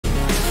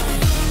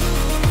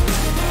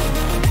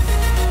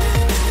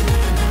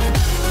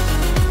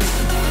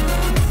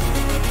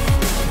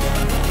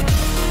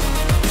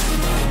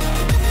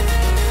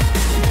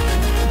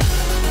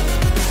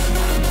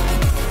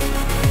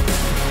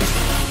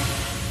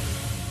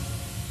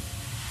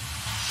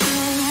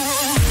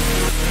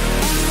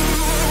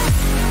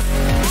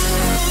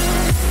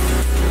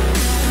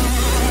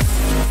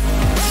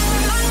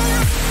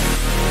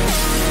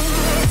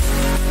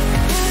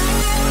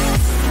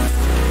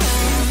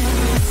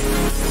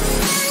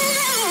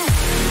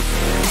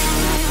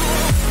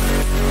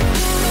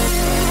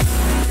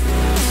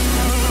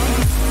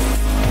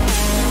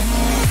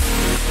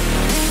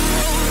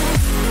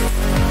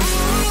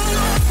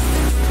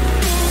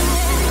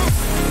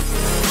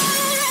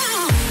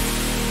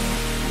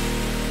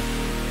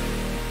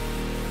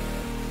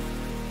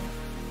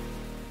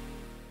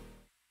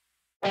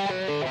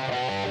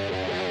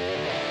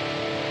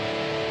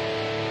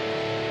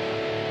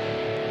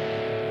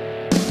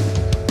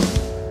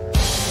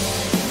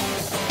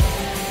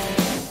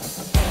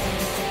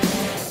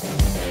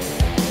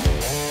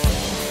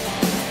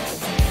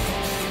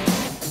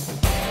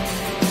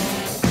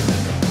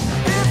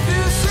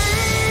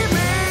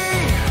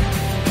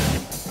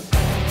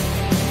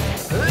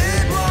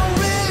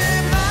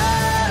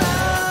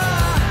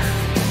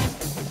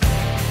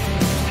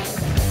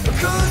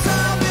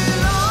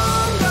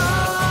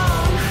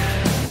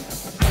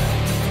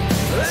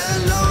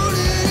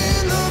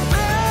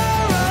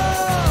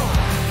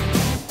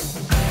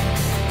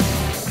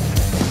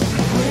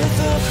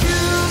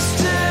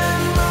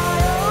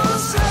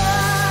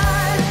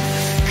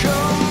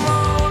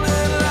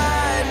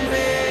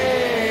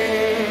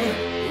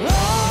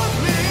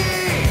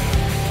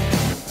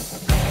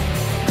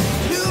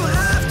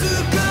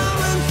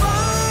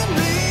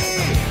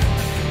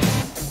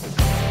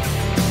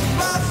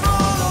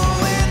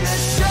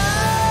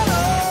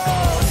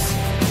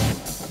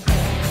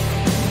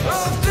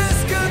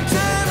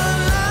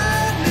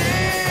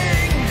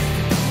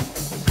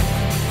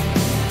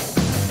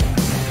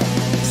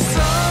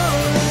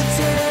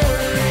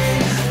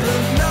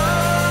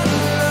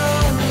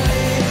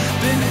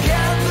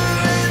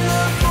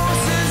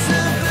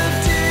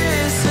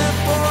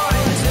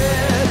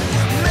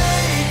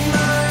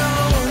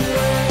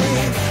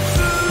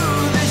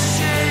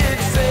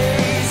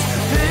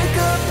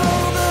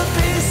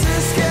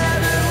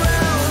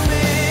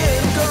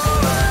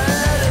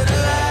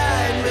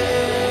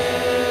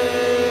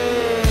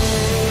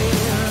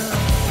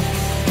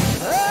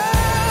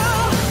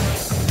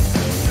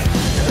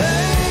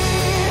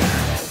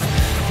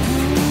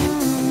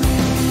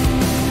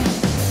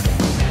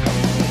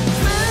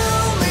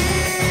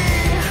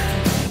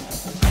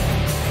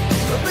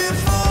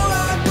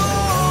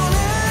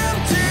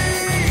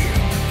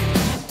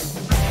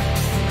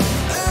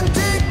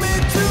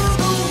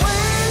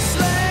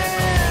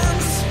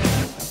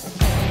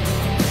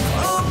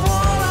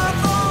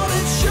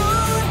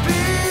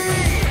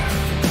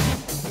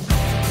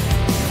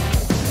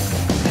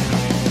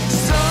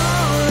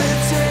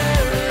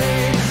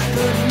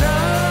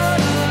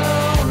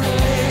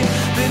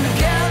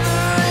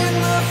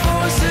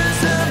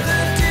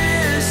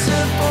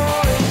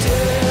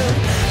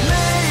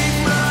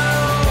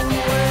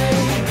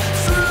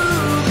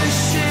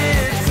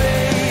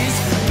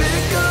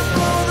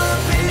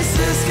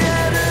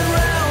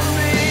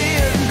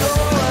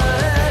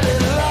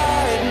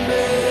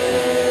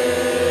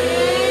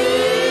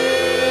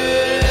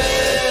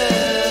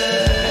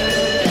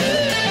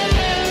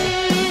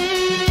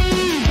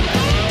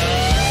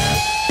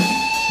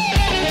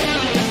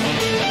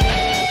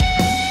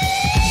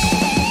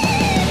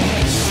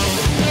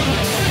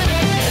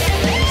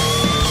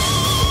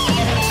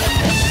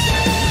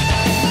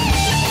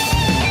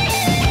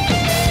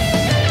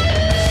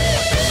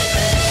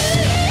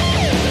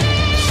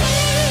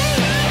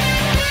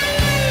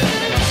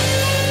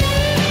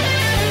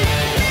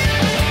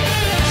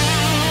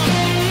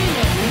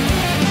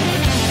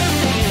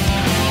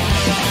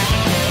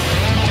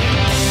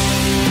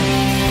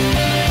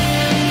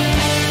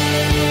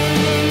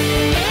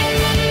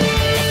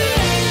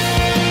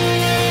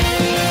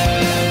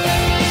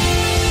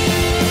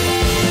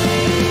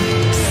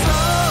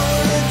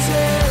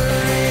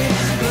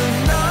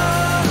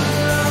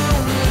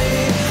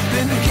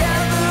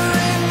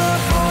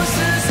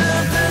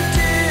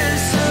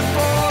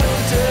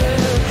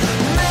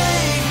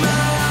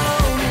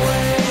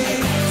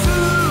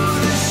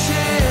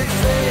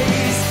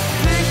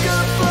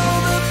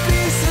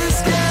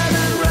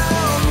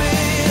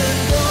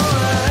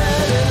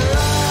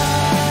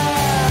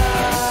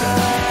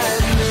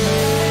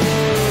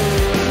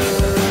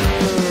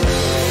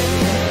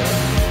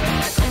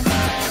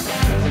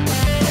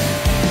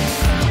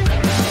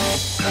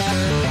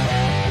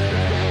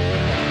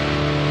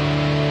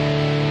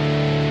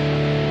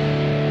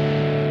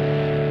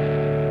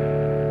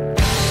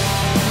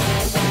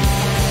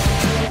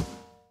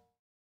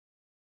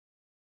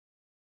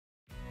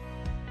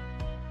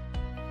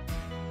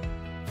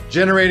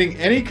Generating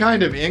any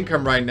kind of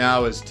income right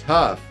now is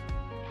tough.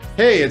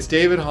 Hey, it's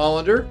David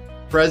Hollander,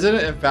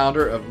 president and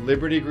founder of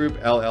Liberty Group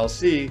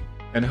LLC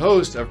and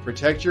host of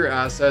Protect Your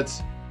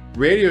Assets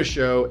radio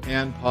show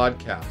and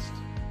podcast.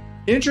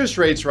 Interest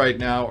rates right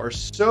now are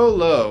so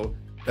low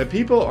that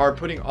people are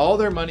putting all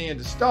their money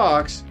into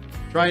stocks,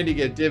 trying to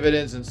get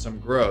dividends and some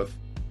growth.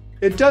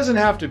 It doesn't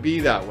have to be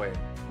that way.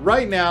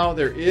 Right now,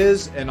 there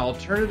is an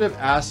alternative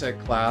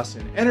asset class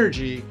in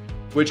energy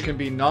which can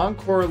be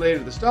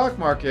non-correlated to the stock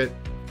market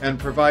and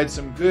provide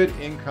some good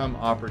income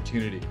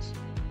opportunities.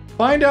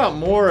 Find out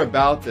more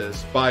about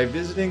this by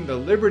visiting the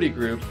Liberty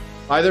Group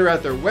either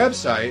at their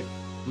website,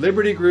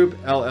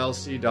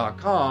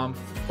 libertygroupllc.com,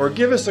 or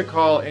give us a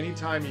call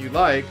anytime you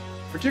like,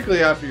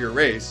 particularly after your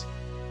race.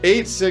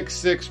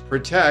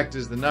 866-PROTECT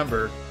is the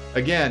number.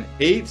 Again,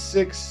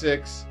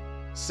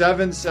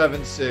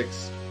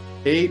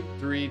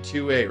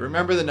 866-776-8328.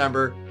 Remember the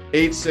number,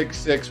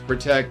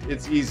 866-PROTECT.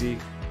 It's easy.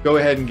 Go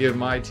ahead and give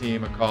my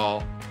team a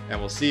call, and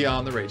we'll see you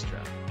on the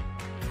racetrack.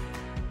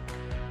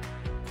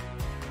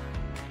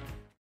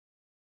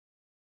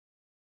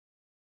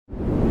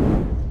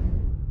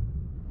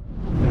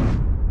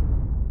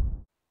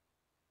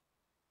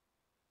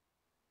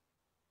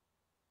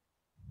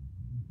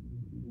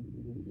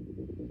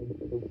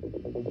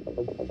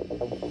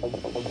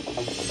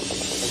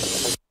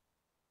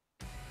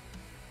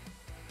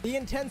 The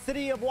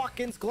intensity of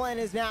Watkins Glen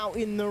is now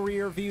in the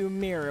rearview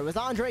mirror. It was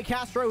Andre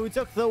Castro who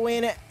took the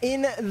win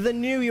in the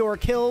New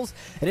York Hills.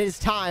 It is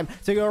time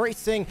to go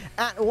racing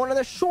at one of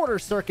the shorter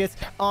circuits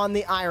on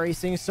the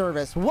iRacing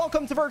service.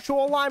 Welcome to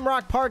virtual Lime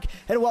Rock Park,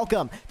 and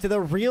welcome to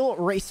the Real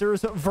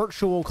Racers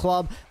Virtual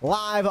Club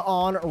live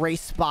on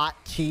RaceSpot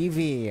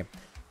TV.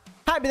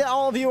 Happy that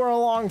all of you are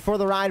along for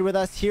the ride with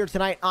us here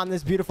tonight on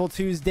this beautiful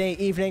Tuesday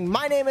evening.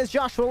 My name is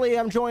Joshua Lee.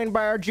 I'm joined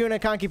by Arjuna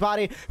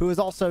Kankipati, who is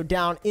also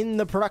down in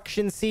the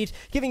production seat,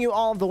 giving you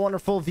all of the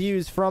wonderful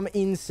views from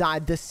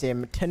inside the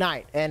sim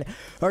tonight. And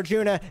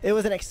Arjuna, it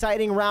was an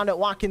exciting round at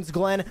Watkins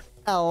Glen.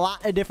 A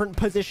lot of different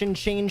position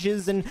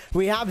changes, and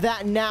we have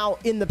that now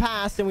in the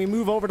past, and we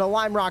move over to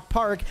Lime Rock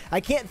Park. I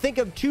can't think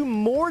of two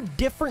more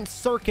different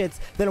circuits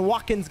than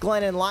Watkins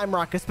Glen and Lime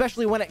Rock,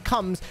 especially when it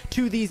comes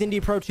to these Indy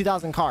Pro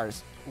 2000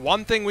 cars.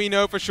 One thing we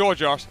know for sure,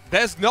 Josh,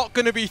 there's not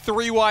going to be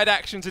three-wide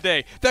action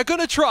today. They're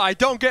going to try,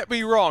 don't get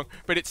me wrong,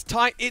 but it's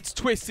tight, it's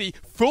twisty,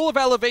 full of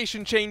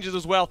elevation changes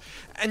as well,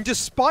 and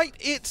despite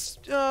its,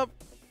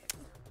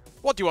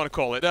 what do you want to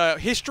call it,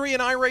 history in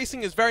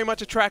iRacing is very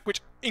much a track which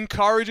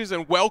encourages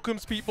and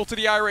welcomes people to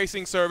the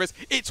iRacing service.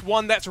 It's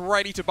one that's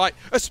ready to bite,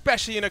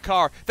 especially in a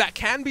car that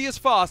can be as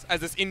fast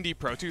as this Indy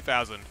Pro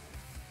 2000.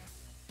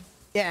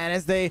 Yeah, and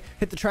as they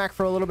hit the track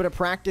for a little bit of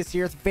practice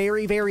here, it's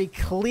very, very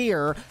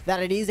clear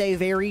that it is a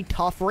very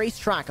tough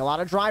racetrack. A lot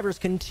of drivers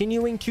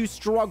continuing to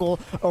struggle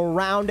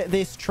around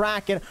this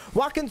track. And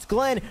Watkins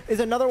Glen is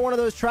another one of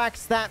those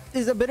tracks that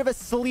is a bit of a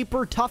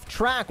sleeper tough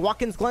track.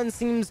 Watkins Glen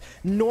seems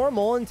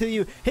normal until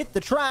you hit the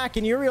track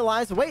and you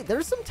realize, wait,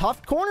 there's some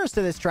tough corners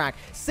to this track.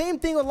 Same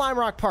thing with Lime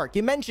Rock Park.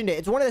 You mentioned it.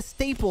 It's one of the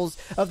staples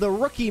of the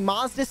rookie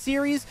Mazda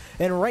series.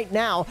 And right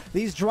now,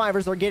 these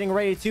drivers are getting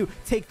ready to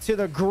take to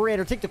the grid,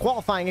 or take the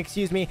qualifying,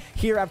 excuse me,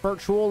 here at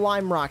virtual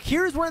Lime Rock.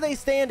 Here's where they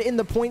stand in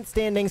the point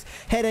standings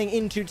heading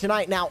into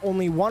tonight. Now,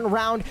 only one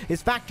round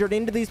is factored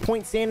into these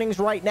point standings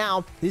right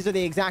now. These are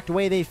the exact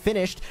way they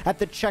finished at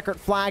the checkered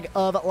flag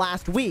of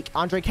last week.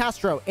 Andre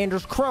Castro,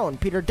 Anders Krone,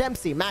 Peter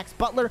Dempsey, Max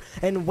Butler,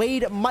 and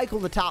Wade Michael,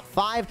 the top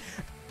five.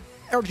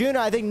 Arjuna,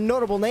 I think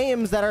notable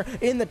names that are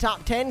in the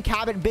top 10,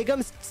 Cabot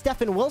Bigham,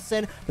 Stephen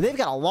Wilson, but they've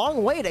got a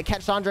long way to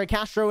catch Andre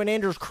Castro and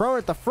Anders Krone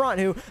at the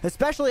front, who,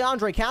 especially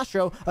Andre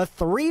Castro, a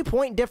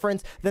 3-point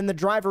difference than the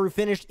driver who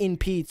finished in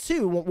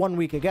P2 1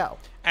 week ago.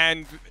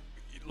 And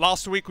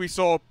last week we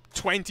saw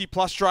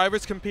 20-plus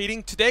drivers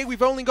competing. Today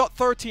we've only got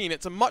 13.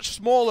 It's a much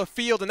smaller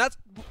field, and that's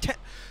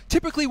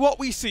typically what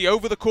we see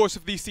over the course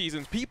of these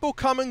seasons. People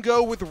come and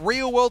go with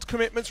real-world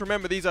commitments.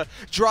 Remember, these are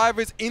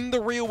drivers in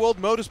the real-world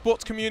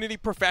motorsports community,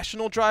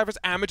 professional drivers,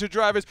 amateur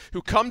drivers,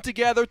 who come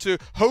together to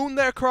hone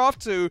their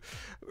craft, to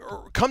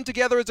come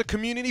together as a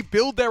community,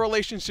 build their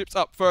relationships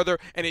up further,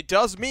 and it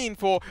does mean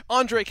for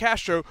Andre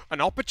Castro an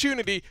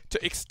opportunity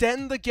to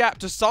extend the gap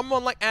to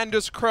someone like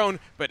Anders Krone,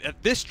 but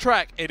at this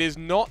track, it is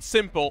not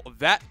simple.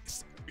 That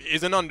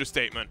is an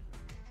understatement.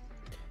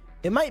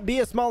 It might be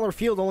a smaller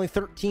field. Only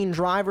 13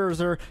 drivers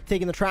are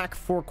taking the track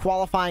for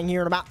qualifying here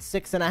in about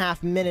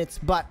 6.5 minutes,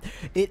 but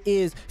it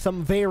is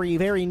some very,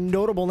 very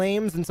notable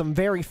names and some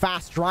very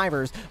fast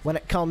drivers when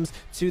it comes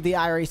to the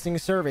iRacing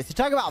service. You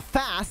talk about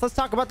fast, let's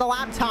talk about the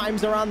lap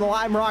times around the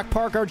Lime Rock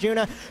Park,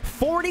 Arjuna.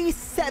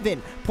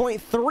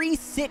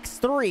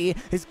 47.363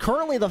 is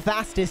currently the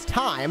fastest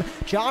time.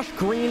 Josh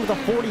Green with a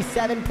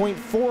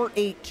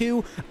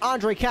 47.482.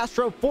 Andre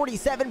Castro,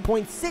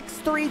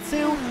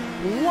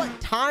 47.632. What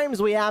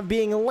times we have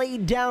being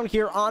laid down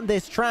here on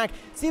this track.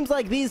 Seems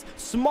like these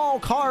small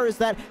cars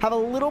that have a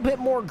little bit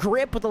more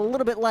grip with a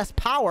little bit less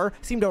power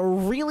seem to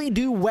really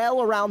do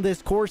well around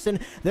this course, and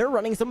they're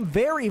running some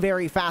very,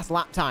 very fast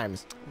lap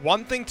times.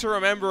 One thing to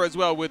remember as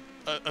well with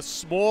a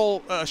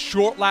small,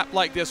 short lap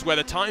like this where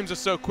the times are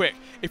so quick.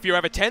 If you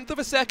have a 1/10 of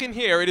a second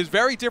here, it is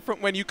very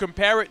different when you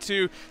compare it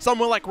to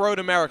somewhere like Road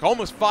America,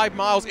 almost 5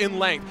 miles in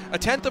length. A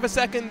 1/10 of a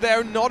second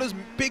there, not as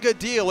big a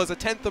deal as a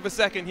 1/10 of a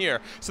second here.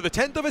 So the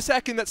 1/10 of a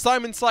second that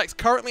Simon Sykes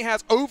currently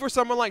has over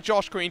someone like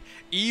Josh Green,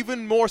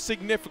 even more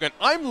significant.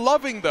 I'm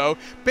loving, though,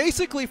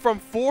 basically from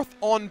 4th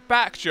on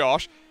back,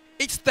 Josh,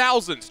 it's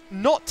thousands,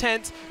 not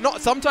tenths,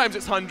 not sometimes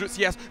it's hundreds,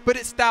 yes, but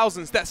it's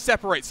thousands that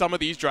separate some of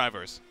these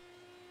drivers.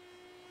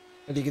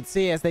 And you can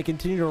see as they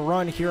continue to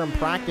run here in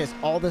practice,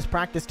 all this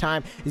practice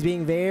time is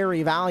being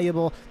very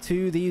valuable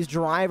to these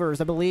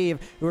drivers. I believe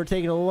we're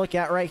taking a look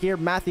at right here,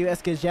 Matthew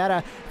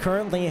Escagetta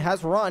currently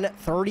has run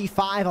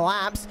 35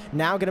 laps,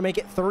 now going to make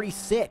it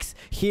 36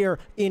 here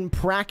in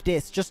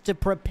practice just to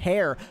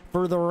prepare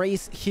for the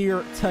race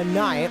here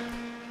tonight.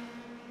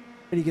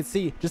 And you can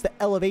see just the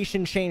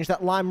elevation change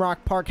that Lime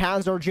Rock Park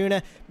has,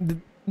 Arjuna.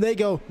 They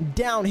go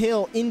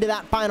downhill into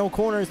that final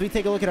corner as we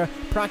take a look at a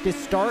practice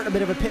start, a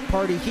bit of a pit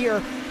party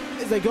here.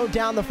 As they go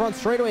down the front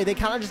straightaway, they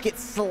kind of just get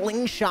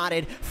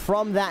slingshotted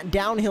from that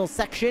downhill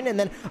section, and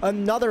then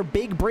another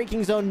big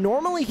braking zone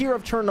normally here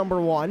of turn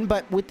number 1,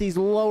 but with these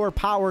lower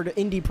powered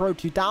Indy Pro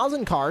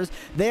 2000 cars,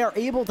 they are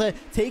able to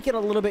take it a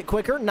little bit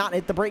quicker, not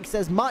hit the brakes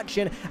as much,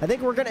 and I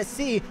think we're going to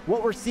see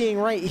what we're seeing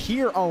right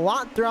here a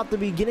lot throughout the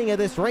beginning of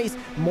this race,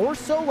 more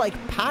so like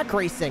pack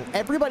racing.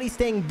 Everybody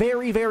staying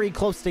very, very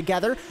close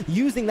together,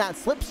 using that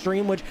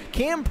slipstream, which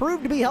can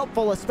prove to be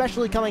helpful,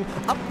 especially coming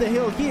up the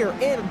hill here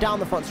and down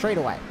the front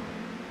straightaway.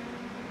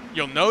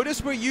 You'll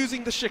notice we're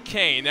using the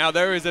chicane. Now,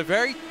 there is a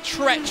very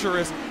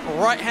treacherous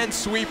right-hand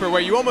sweeper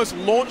where you almost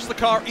launch the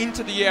car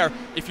into the air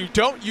if you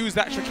don't use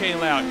that chicane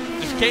layout.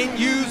 The chicane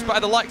used by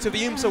the likes of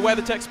the IMSA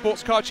WeatherTech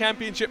Sports Car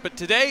Championship, but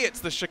today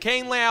it's the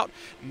chicane layout,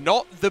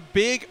 not the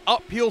big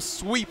uphill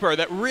sweeper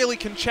that really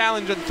can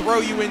challenge and throw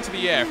you into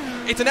the air.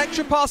 It's an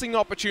extra passing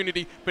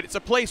opportunity, but it's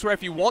a place where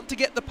if you want to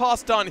get the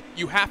pass done,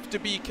 you have to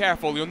be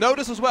careful. You'll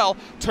notice as well,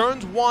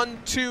 turns 1,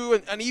 2,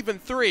 and even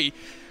 3,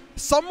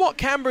 somewhat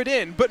cambered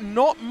in, but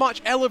not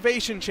much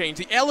elevation change.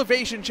 The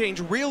elevation change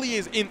really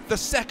is in the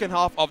second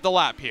half of the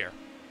lap here.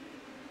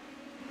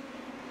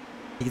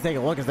 You can take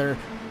a look as they're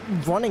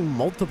running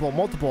multiple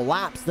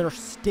laps. They're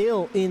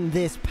still in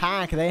this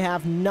pack. They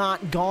have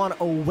not gone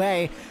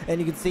away, and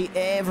you can see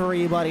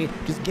everybody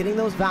just getting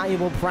those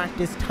valuable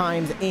practice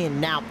times in.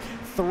 Now,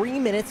 3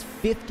 minutes,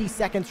 50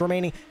 seconds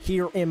remaining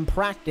here in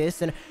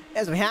practice, and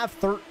as we have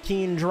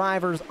 13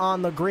 drivers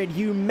on the grid,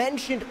 you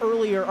mentioned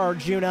earlier,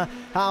 Arjuna,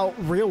 how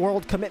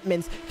real-world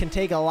commitments can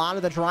take a lot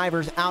of the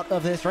drivers out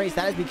of this race.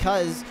 That is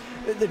because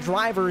the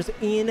drivers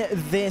in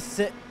this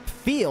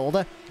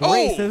field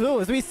race,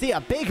 as we see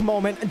a big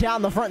moment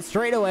down the front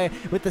straightaway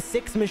with the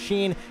 6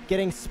 machine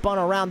getting spun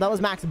around. That was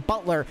Max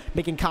Butler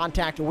making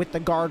contact with the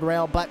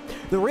guardrail, but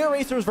the Real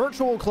Racers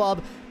Virtual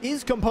Club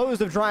is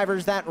composed of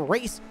drivers that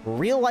race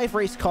real-life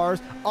race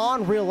cars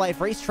on real-life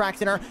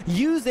racetracks and are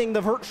using the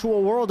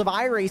virtual world of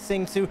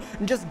iRacing to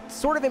just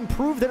sort of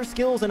improve their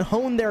skills and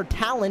hone their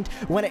talent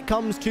when it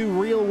comes to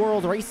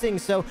real-world racing.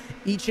 So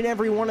each and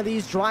every one of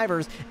these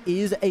drivers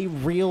is a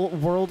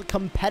real-world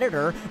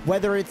competitor,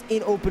 whether it's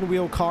in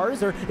open-wheel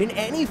cars or in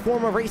any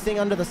form of racing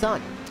under the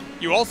sun.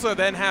 You also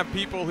then have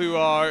people who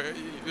are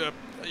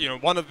you know,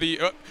 one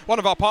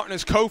of our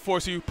partners,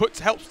 Coforce, who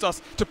helps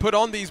us to put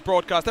on these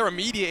broadcasts. They're a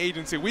media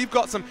agency. We've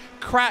got some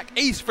crack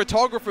ace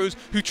photographers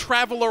who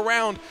travel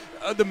around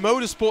the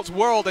motorsports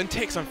world and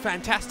take some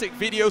fantastic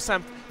videos,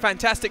 some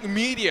fantastic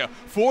media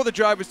for the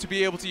drivers to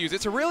be able to use.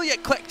 It's a really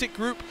eclectic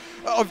group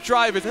of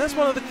drivers, and that's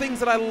one of the things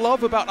that I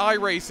love about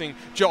iRacing,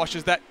 Josh,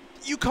 is that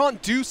you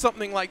can't do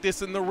something like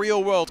this in the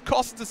real world.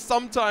 Cost is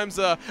sometimes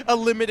a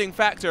limiting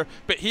factor,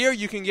 but here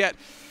you can get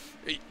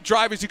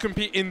drivers who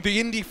compete in the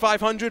Indy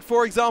 500,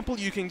 for example.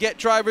 You can get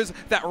drivers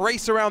that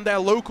race around their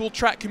local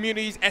track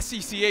communities,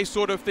 SCCA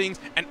sort of things,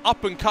 and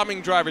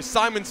up-and-coming drivers.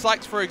 Simon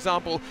Sykes, for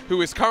example,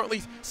 who is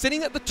currently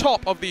sitting at the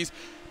top of these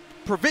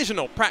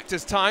provisional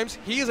practice times.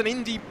 He is an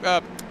Indy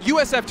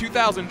USF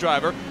 2000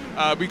 driver.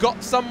 We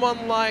got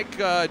someone like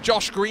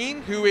Josh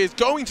Green, who is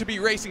going to be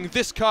racing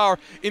this car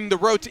in the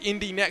Road to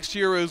Indy next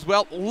year as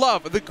well.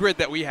 Love the grid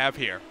that we have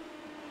here.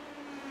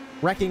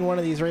 Wrecking one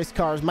of these race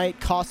cars might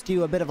cost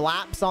you a bit of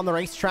laps on the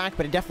racetrack,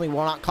 but it definitely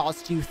will not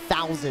cost you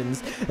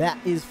thousands. That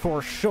is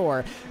for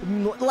sure.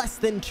 Less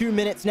than 2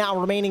 minutes now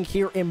remaining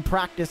here in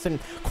practice, and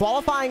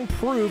qualifying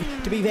proved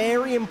to be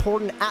very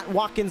important at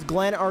Watkins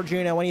Glen,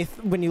 Arjuna,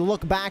 when you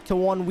look back to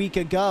 1 week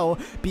ago,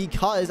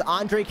 because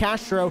Andre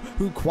Castro,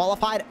 who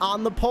qualified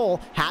on the pole,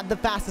 had the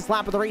fastest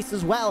lap of the race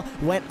as well,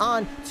 went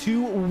on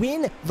to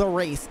win the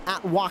race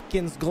at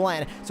Watkins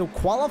Glen. So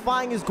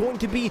qualifying is going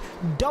to be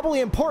doubly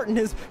important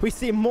as we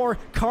see more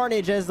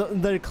carnage as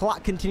the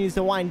clock continues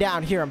to wind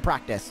down here in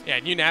practice. Yeah,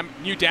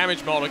 new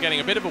damage model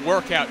getting a bit of a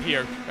workout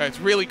here. It's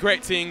really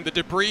great seeing the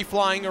debris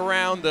flying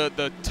around,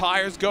 the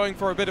tires going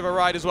for a bit of a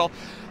ride as well.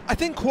 I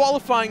think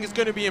qualifying is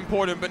going to be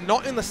important, but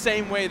not in the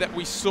same way that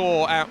we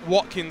saw at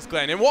Watkins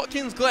Glen. In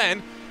Watkins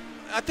Glen,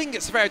 I think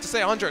it's fair to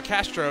say Andre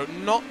Castro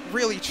not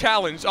really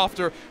challenged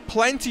after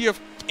plenty of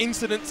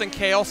incidents and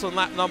chaos on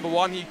lap number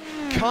 1. He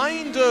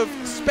kind of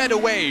sped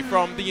away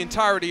from the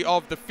entirety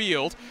of the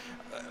field.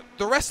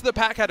 The rest of the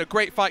pack had a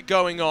great fight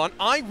going on.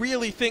 I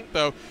really think,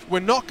 though,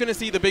 we're not going to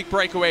see the big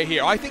breakaway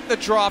here. I think the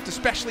draft,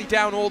 especially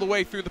down all the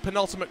way through the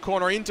penultimate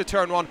corner into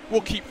turn 1,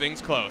 will keep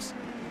things close.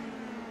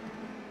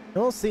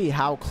 We'll see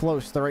how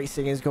close the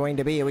racing is going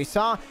to be. We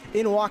saw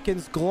in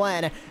Watkins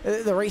Glen,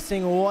 the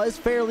racing was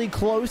fairly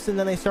close, and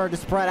then they started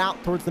to spread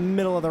out towards the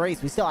middle of the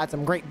race. We still had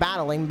some great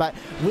battling, but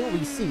will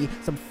we see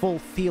some full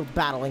field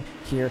battling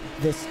here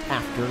this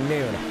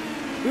afternoon?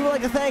 We would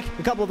like to thank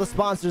a couple of the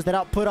sponsors that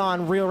help put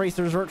on Real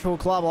Racers Virtual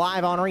Club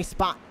live on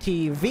RaceSpot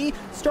TV,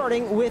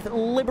 starting with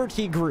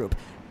Liberty Group.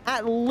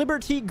 At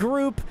Liberty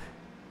Group,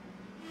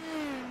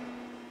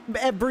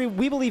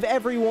 we believe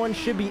everyone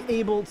should be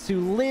able to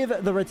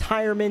live the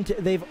retirement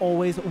they've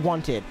always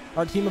wanted.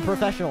 Our team of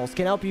professionals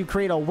can help you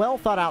create a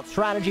well-thought-out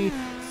strategy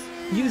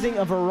using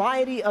a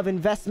variety of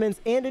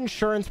investments and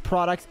insurance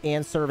products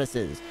and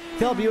services to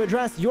help you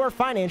address your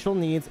financial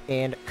needs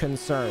and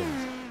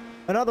concerns.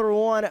 Another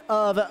one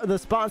of the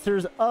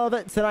sponsors of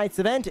tonight's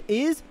event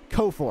is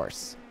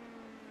Coforce.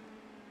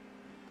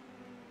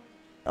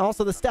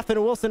 Also, the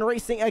Stephen Wilson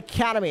Racing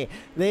Academy.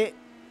 They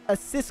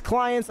assist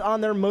clients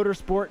on their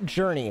motorsport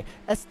journey.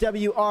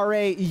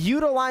 SWRA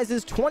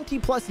utilizes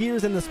 20+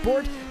 years in the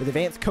sport with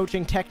advanced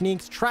coaching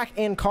techniques, track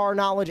and car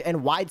knowledge,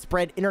 and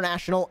widespread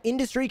international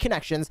industry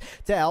connections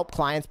to help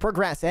clients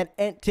progress and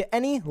to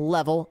any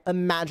level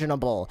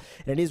imaginable.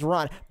 And it is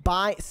run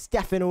by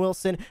Stephen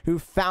Wilson, who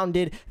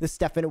founded the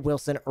Stephen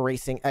Wilson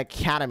Racing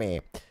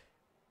Academy.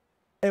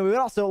 And we would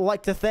also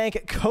like to thank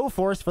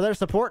Coforce for their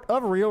support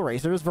of Real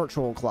Racers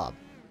Virtual Club.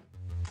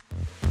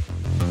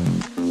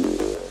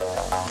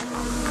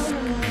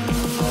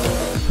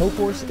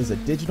 Coforce is a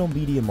digital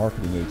media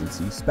marketing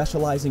agency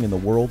specializing in the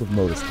world of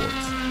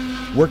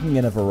motorsports. Working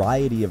in a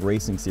variety of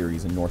racing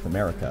series in North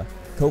America,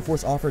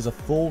 Coforce offers a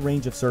full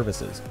range of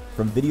services,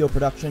 from video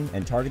production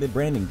and targeted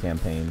branding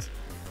campaigns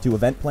to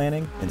event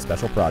planning and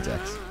special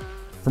projects.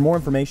 For more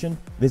information,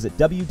 visit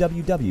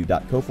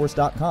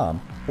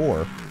www.coforce.com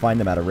or find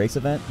them at a race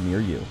event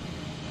near you.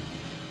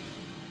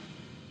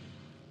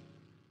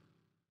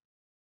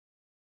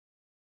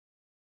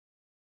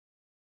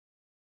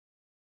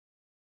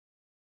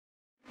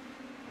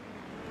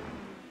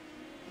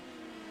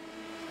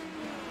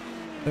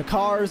 The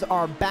cars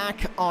are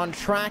back on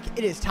track.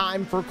 It is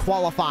time for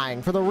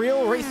qualifying for the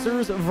Real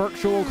Racers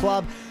Virtual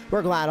Club.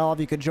 We're glad all of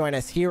you could join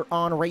us here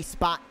on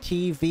RaceSpot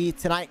TV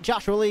tonight.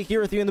 Joshua Lee here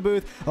with you in the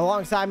booth.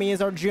 Alongside me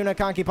is Arjuna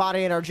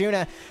Kankipati. And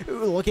Arjuna,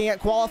 looking at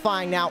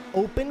qualifying now.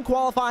 Open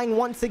qualifying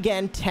once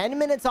again. 10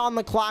 minutes on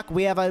the clock.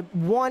 We have a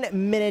 1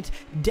 minute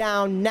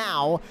down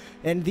now.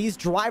 And these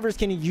drivers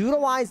can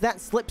utilize that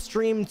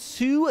slipstream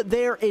to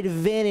their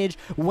advantage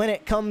when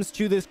it comes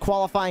to this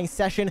qualifying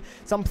session.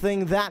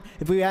 Something that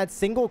if we had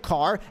single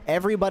car,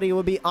 everybody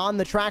would be on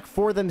the track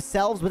for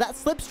themselves. But that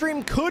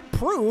slipstream could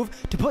prove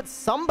to put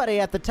somebody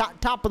at the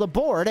top of the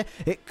board.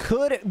 It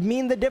could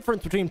mean the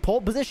difference between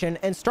pole position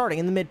and starting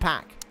in the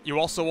mid-pack. You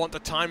also want to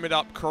time it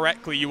up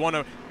correctly. You want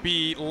to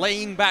be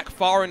laying back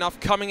far enough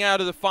coming out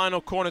of the final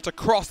corner to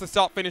cross the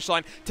start-finish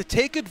line to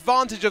take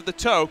advantage of the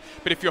tow.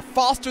 But if you're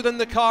faster than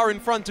the car in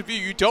front of you,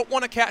 you don't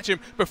want to catch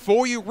him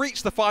before you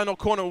reach the final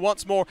corner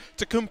once more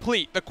to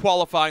complete the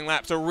qualifying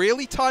lap. So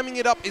really timing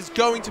it up is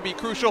going to be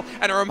crucial.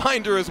 And a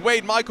reminder, as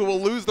Wade Michael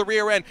will lose the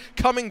rear end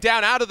coming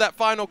down out of that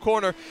final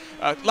corner,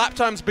 lap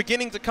time's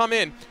beginning to come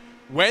in.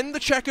 When the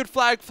checkered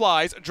flag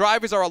flies,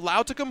 drivers are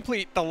allowed to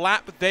complete the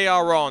lap they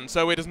are on.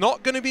 So it is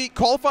not going to be,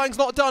 qualifying's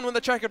not done when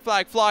the checkered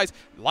flag flies.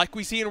 Like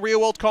we see in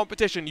real world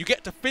competition, you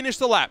get to finish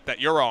the lap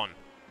that you're on.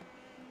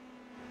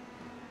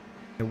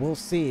 And we'll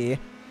see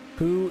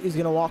who is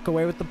going to walk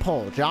away with the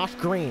pole. Josh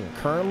Green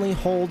currently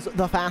holds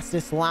the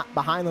fastest lap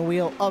behind the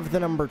wheel of the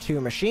number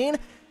 2 machine.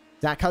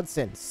 Zach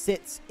Hudson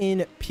sits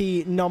in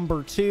P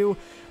number 2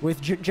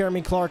 with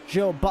Jeremy Clark,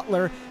 Joe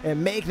Butler,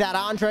 and make that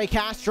Andre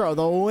Castro,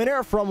 the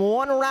winner from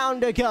 1 round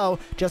to go,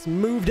 just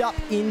moved up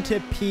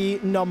into P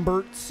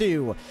number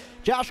 2.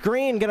 Josh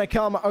Green going to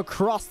come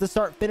across the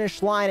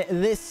start-finish line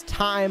this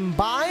time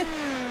by.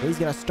 He's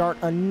going to start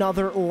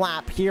another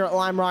lap here at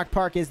Lime Rock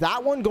Park. Is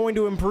that one going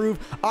to improve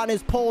on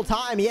his pole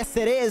time? Yes,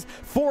 it is.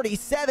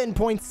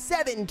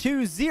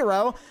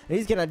 47.720.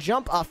 He's going to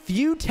jump a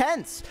few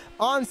tenths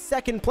on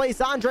second place,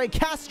 Andre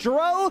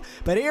Castro.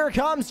 But here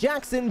comes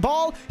Jackson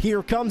Ball.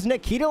 Here comes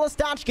Nikita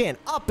Listachkin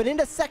up and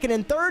into second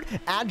and third.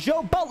 Add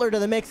Joe Butler to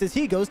the mix as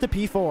he goes to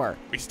P4.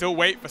 We still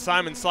wait for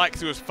Simon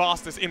Sykes, who was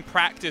fastest in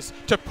practice,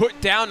 to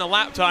put down a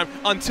lap time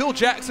until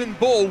Jackson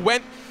Ball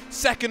went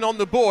second on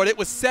the board. It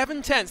was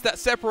 7 tenths that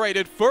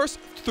separated first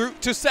through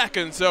to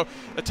second, so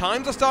the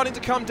times are starting to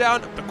come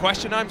down. The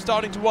question I'm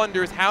starting to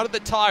wonder is, how did the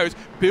tires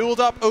build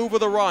up over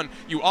the run?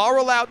 You are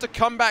allowed to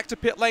come back to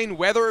pit lane,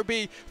 whether it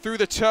be through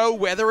the tow,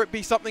 whether it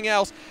be something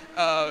else,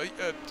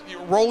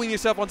 rolling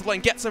yourself onto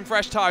lane, get some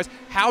fresh tires.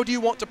 How do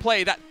you want to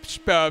play that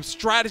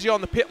strategy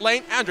on the pit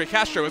lane? Andre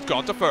Castro has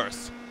gone to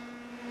first.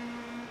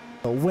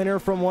 The winner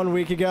from 1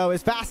 week ago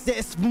is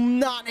fastest,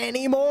 not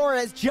anymore,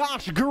 as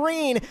Josh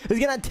Green is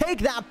going to take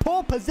that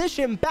pole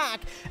position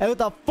back, and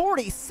with a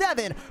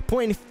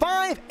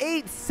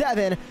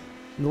 47.587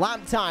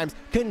 lap times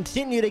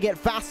continue to get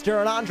faster,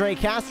 and Andre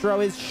Castro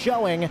is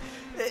showing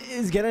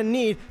is going to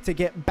need to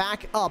get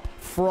back up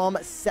from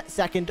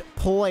second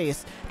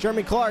place.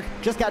 Jeremy Clark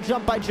just got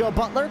jumped by Joe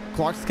Butler.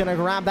 Clark's going to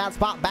grab that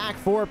spot back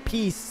for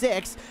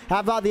P6.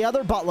 How about the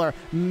other Butler?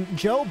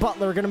 Joe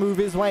Butler going to move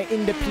his way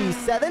into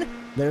P7.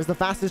 There's the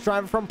fastest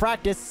driver from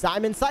practice,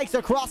 Simon Sykes,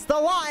 across the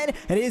line,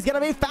 and he's going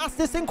to be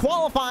fastest in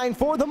qualifying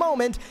for the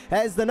moment,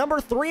 as the number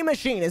 3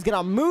 machine is going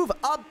to move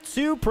up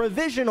to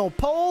provisional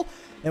pole.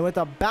 And with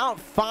about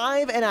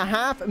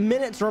 5.5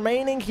 minutes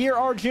remaining here,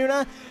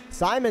 Arjuna,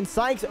 Simon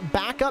Sykes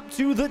back up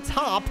to the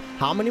top.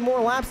 How many more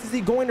laps is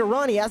he going to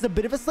run? He has a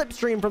bit of a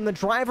slipstream from the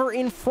driver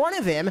in front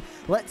of him.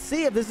 Let's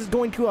see if this is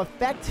going to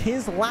affect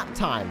his lap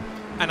time.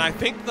 And I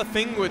think the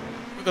thing with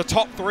the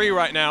top 3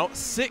 right now,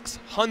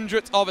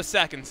 0.06 of a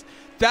second.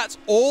 That's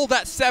all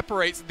that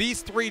separates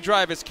these 3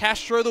 drivers.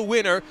 Castro, the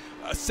winner,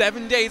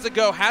 7 days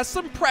ago, has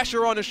some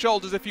pressure on his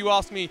shoulders, if you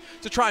ask me,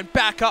 to try and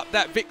back up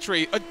that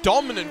victory. A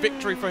dominant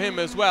victory for him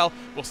as well.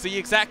 We'll see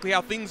exactly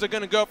how things are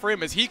going to go for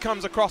him as he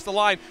comes across the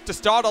line to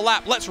start a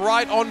lap. Let's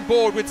ride on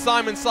board with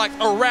Simon Sykes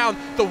around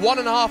the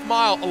 1.5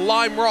 mile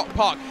Lime Rock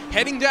Park.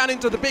 Heading down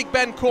into the Big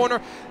Bend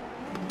corner.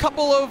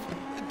 Couple of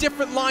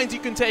different lines you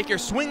can take here.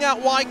 Swing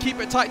out wide, keep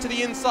it tight to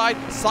the inside.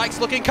 Sykes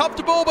looking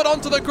comfortable, but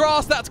onto the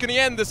grass. That's going to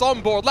end this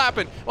onboard lap.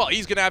 And, well,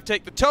 he's going to have to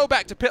take the toe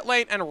back to pit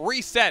lane and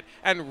reset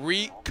and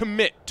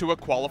recommit to a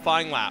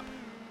qualifying lap.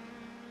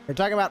 We're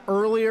talking about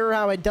earlier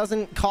how it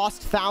doesn't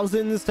cost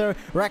thousands to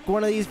wreck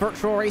one of these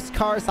virtual race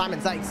cars. Simon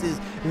Sykes is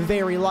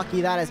very lucky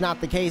that is not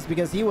the case,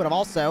 because he would have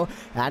also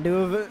had to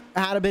have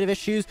had a bit of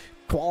issues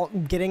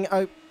getting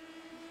a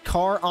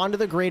car onto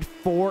the grid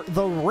for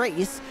the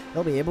race.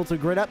 He'll be able to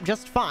grid up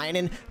just fine,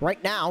 and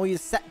right now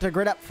he's set to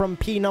grid up from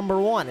P number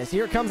 1. As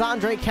here comes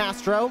Andre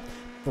Castro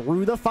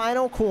through the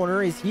final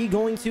corner. Is he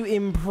going to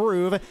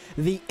improve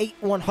the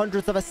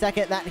 8/100th of a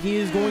second that he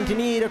is going to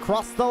need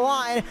across the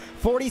line?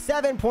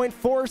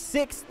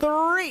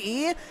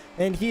 47.463,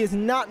 and he is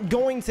not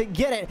going to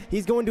get it.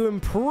 He's going to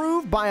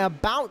improve by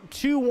about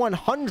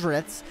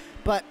 2/100ths,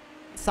 but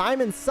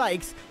Simon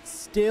Sykes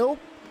still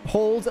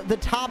holds the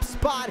top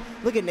spot.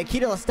 Look at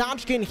Nikita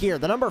Lastachkin here,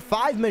 the number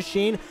 5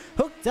 machine,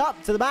 hooked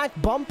up to the back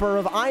bumper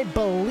of, I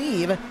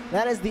believe,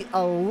 that is the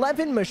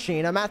 11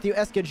 machine of Matthew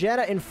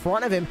Escagetta in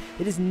front of him.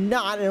 It is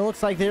not, and it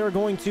looks like they are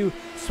going to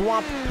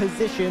swap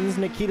positions.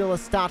 Nikita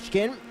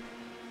Lastachkin,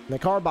 the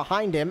car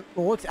behind him,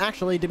 looks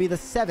actually to be the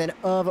 7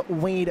 of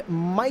Wade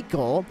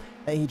Michael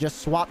that he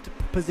just swapped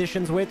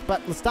positions with,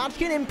 but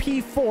Lastachkin in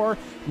P4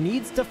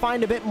 needs to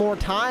find a bit more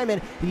time,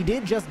 and he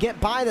did just get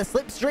by the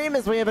slipstream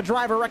as we have a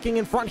driver wrecking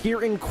in front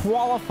here in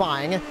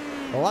qualifying.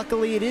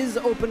 Luckily, it is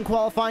open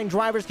qualifying.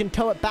 Drivers can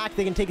tow it back.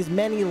 They can take as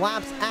many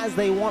laps as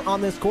they want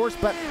on this course,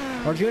 but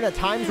Arjuna,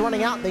 time's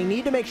running out. They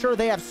need to make sure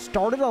they have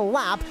started a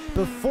lap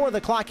before the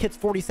clock hits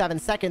 47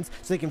 seconds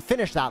so they can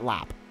finish that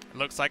lap. It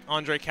looks like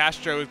Andre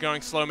Castro is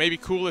going slow. Maybe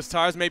cool his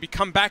tires, maybe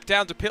come back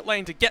down to pit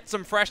lane to get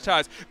some fresh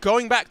tires.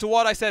 Going back to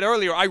what I said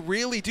earlier, I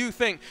really do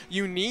think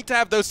you need to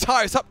have those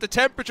tires up to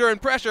temperature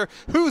and pressure.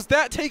 Who's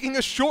that taking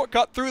a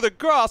shortcut through the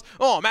grass?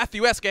 Oh,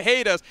 Matthew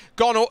Escajeda's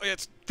gone all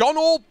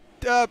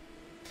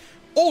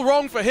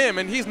wrong for him,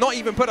 and he's not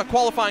even put a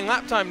qualifying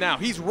lap time now.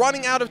 He's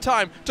running out of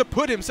time to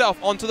put himself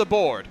onto the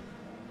board.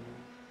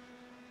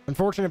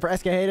 Unfortunate for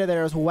Escajeda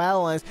there as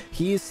well, as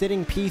he is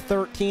sitting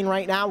P13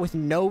 right now with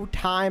no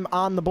time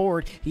on the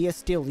board. He is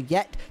still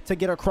yet to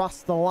get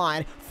across the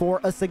line for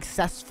a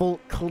successful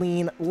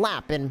clean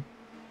lap. And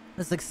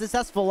a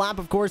successful lap,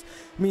 of course,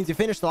 means you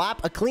finish the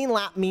lap. A clean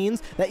lap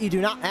means that you do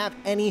not have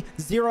any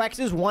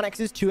 0x's,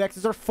 1x's,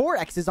 2x's, or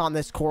 4x's on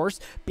this course,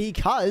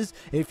 because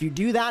if you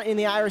do that in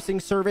the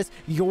iRacing service,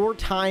 your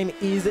time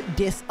is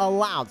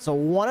disallowed. So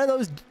one of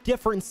those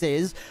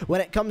differences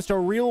when it comes to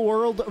real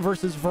world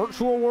versus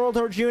virtual world,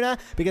 Arjuna,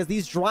 because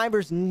these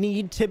drivers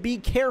need to be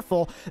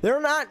careful.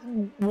 They're not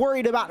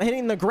worried about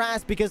hitting the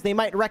grass because they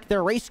might wreck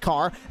their race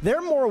car.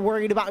 They're more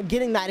worried about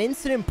getting that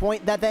incident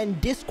point that then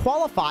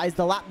disqualifies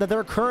the lap that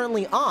they're currently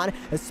on,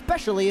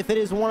 especially if it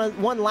is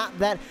one lap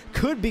that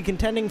could be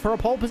contending for a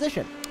pole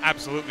position.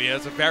 Absolutely,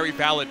 that's a very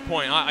valid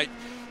point.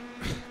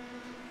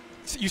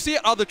 You see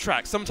at other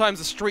tracks, sometimes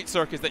the street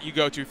circuits that you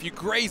go to, if you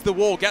graze the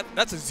wall,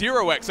 that's a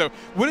 0x, so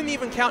wouldn't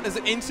even count as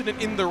an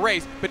incident in the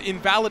race, but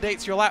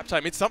invalidates your lap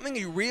time. It's something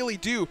you really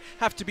do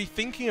have to be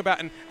thinking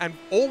about and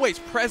always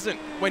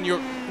present when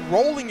you're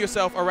rolling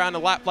yourself around a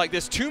lap like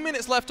this. 2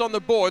 minutes left on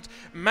the boards.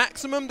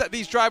 Maximum that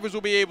these drivers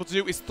will be able to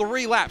do is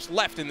 3 laps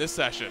left in this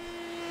session.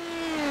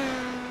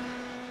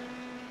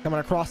 Coming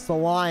across the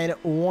line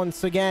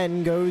once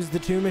again goes the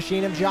 2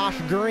 machine of Josh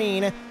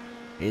Green.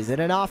 Is it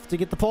enough to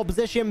get the pole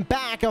position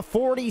back? A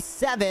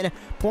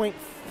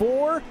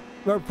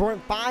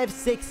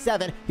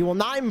 47.567. He will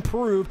not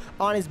improve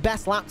on his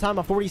best lap time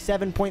of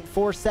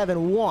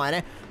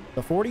 47.471.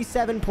 The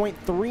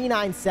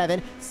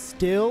 47.397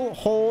 still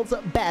holds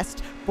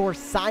best for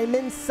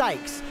Simon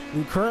Sykes,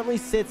 who currently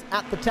sits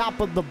at the top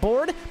of the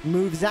board.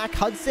 Move Zach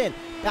Hudson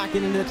back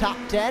into the top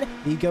 10.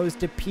 He goes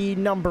to P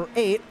number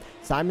 8.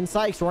 Simon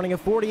Sykes running a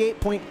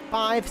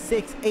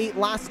 48.568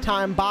 last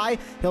time by.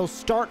 He'll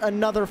start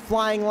another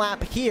flying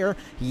lap here.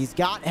 He's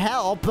got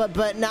help,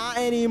 but not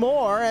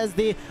anymore, as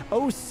the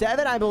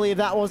 07, I believe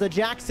that was a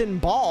Jackson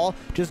Ball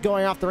just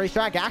going off the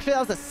racetrack. Actually,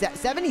 that was a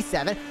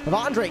 77 of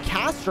Andre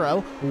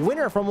Castro,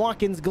 winner from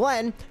Watkins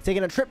Glen,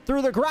 taking a trip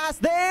through the grass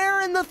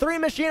there, and the 3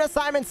 machine of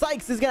Simon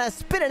Sykes is going to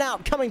spin it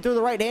out, coming through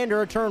the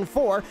right-hander, turn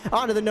 4,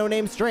 onto the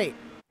no-name straight.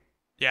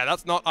 Yeah,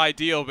 that's not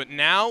ideal, but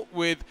now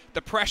with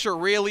the pressure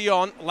really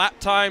on, lap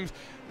times,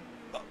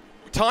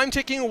 time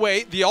ticking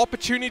away, the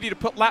opportunity to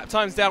put lap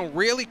times down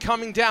really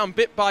coming down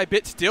bit by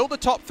bit. Still the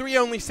top 3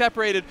 only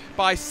separated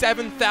by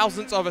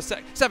 700ths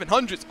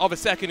of a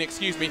second,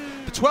 excuse me.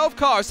 The 12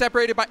 cars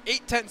separated by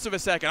 0.8 of a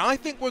second. I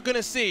think we're going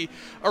to see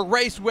a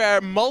race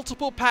where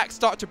multiple packs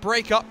start to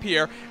break up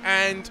here,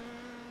 and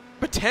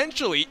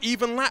potentially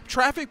even lap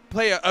traffic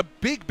play a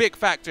big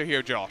factor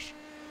here, Josh.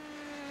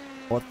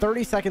 Well,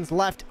 30 seconds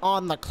left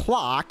on the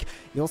clock.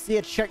 You'll see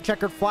a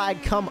checkered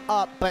flag come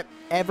up, but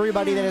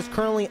everybody that is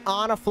currently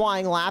on a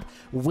flying lap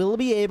will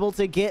be able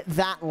to get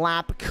that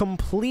lap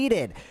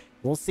completed.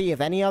 We'll see if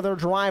any other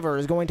driver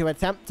is going to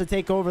attempt to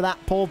take over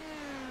that pole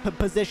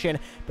position,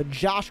 but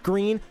Josh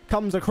Green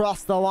comes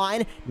across the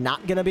line.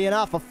 Not going to be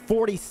enough. A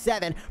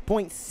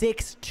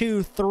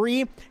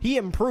 47.623. He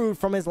improved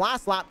from his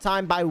last lap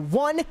time by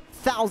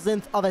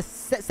 1,000th of a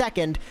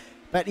second,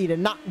 but he did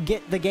not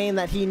get the gain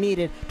that he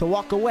needed to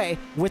walk away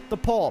with the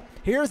pole.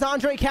 Here's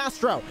Andre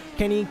Castro.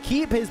 Can he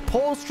keep his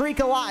pole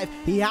streak alive?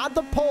 He had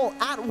the pole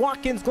at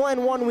Watkins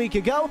Glen 1 week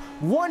ago.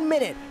 1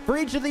 minute for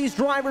each of these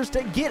drivers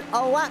to get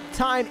a lap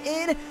time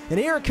in. And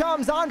here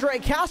comes Andre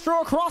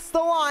Castro across the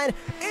line.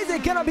 Is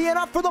it going to be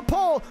enough for the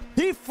pole?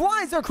 He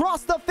flies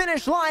across the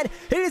finish line.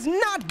 It is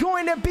not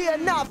going to be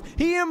enough.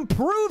 He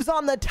improves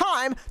on the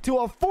time to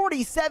a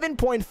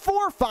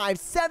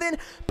 47.457,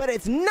 but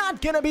it's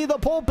not going to be the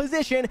pole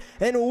position.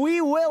 And we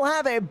will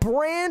have a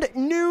brand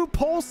new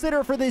pole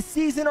sitter for this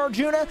season,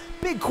 Arjuna.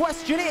 Big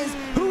question is,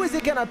 who is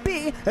it going to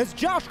be? As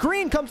Josh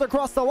Green comes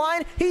across the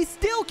line, he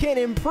still can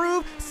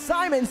improve.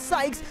 Simon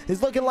Sykes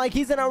is looking like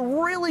he's in a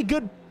really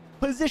good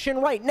position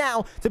right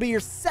now to be your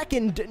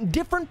second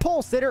different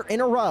pole sitter in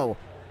a row.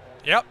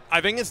 Yep, I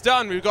think it's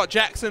done. We've got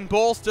Jackson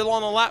Ball still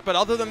on a lap, but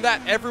other than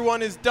that,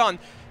 everyone is done.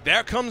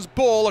 There comes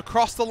Ball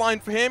across the line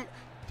for him.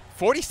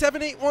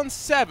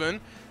 47.817.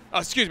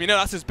 Excuse me, no,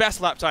 that's his best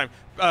lap time.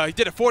 He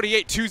did a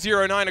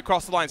 48.209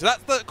 across the line. So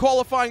that's the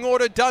qualifying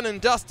order done and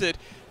dusted.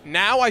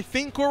 Now I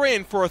think we're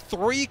in for a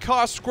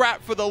 3-car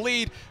scrap for the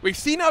lead. We've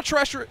seen how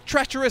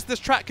treacherous this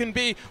track can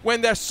be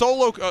when they're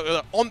solo,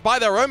 by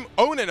their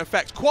own in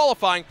effect,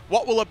 qualifying.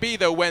 What will it be,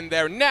 though, when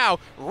they're now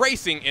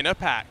racing in a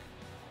pack?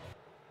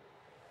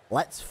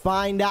 Let's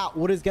find out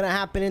what is going to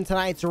happen in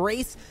tonight's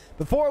race.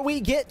 Before we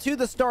get to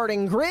the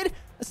starting grid,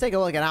 let's take a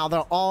look at how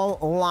they'll all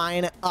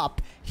line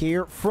up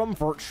here from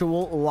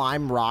virtual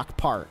Lime Rock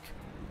Park.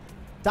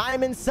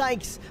 Simon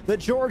Sykes, the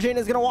Georgian,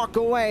 is going to walk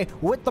away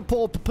with the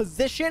pole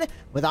position,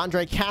 with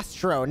Andre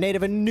Castro,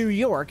 native of New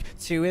York,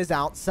 to his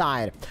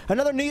outside.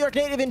 Another New York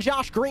native in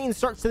Josh Green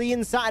starts to the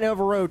inside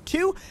over row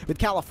 2, with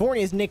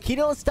California's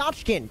Nikita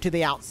Listachkin to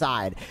the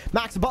outside.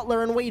 Max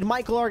Butler and Wade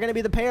Michael are going to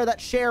be the pair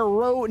that share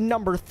row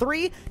number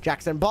 3.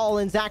 Jackson Ball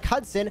and Zach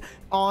Hudson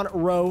on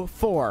row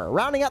 4.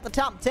 Rounding out the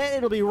top 10,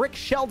 it'll be Rick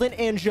Sheldon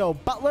and Joe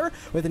Butler,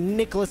 with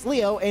Nicholas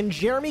Leo and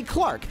Jeremy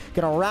Clark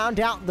going to round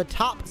out the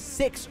top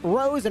 6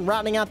 rows. And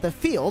rounding out the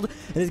field,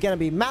 it is going to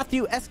be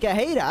Matthew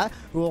Escajeda,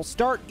 who will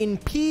start in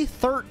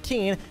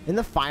P13 in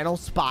the final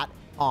spot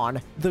on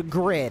the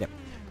grid.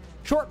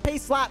 Short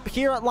pace lap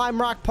here at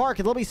Lime Rock Park.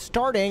 They'll be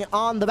starting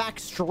on the back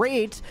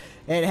straight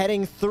and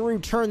heading through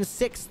turn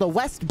 6, the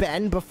west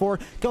bend, before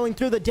going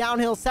through the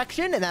downhill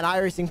section, and that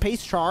iRacing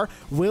pace car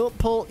will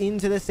pull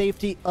into the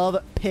safety of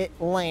pit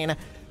lane.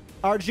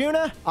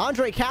 Arjuna,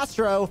 Andre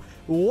Castro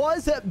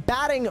was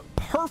batting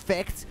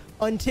perfect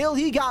until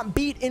he got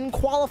beat in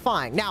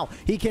qualifying. Now,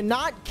 he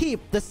cannot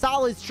keep the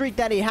solid streak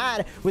that he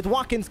had with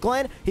Watkins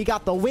Glen. He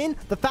got the win,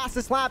 the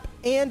fastest lap,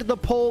 and the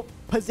pole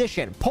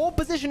position. Pole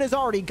position is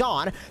already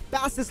gone.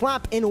 Fastest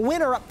lap and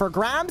winner up for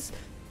grabs.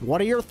 What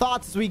are your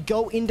thoughts as we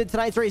go into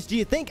tonight's race? Do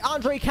you think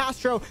Andre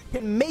Castro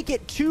can make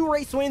it 2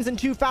 race wins and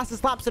 2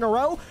 fastest laps in a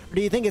row? Or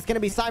do you think it's going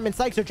to be Simon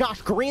Sykes or Josh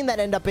Green that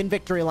end up in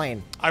victory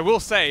lane? I will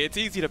say it's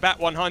easy to bat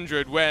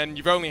 100 when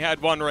you've only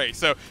had 1 race.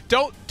 So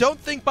don't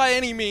think by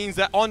any means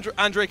that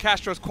Andre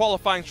Castro's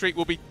qualifying streak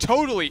will be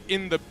totally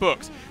in the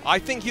books. I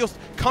think he'll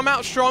come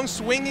out strong,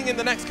 swinging in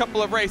the next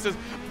couple of races.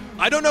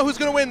 I don't know who's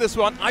going to win this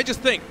one. I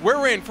just think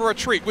we're in for a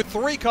treat with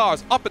 3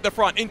 cars up at the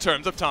front in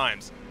terms of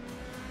times.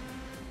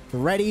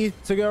 Ready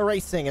to go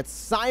racing. It's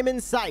Simon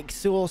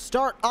Sykes who will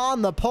start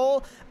on the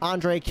pole.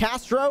 Andre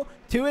Castro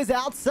to his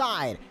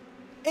outside.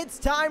 It's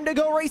time to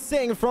go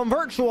racing from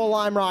virtual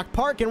Lime Rock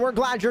Park, and we're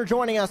glad you're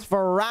joining us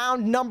for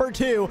round number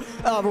 2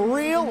 of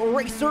Real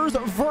Racers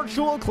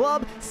Virtual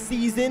Club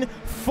Season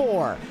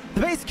 4.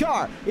 The base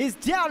car is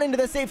down into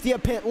the safety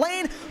of pit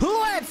lane.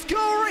 Let's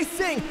go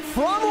racing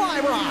from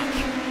Lime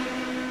Rock.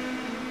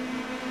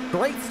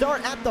 Great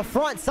start at the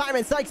front.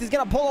 Simon Sykes is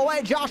going to pull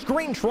away. Josh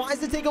Green tries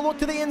to take a look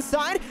to the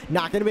inside.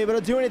 Not going to be able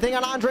to do anything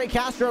on Andre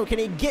Castro. Can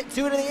he get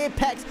to it in the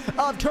apex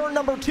of turn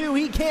number 2?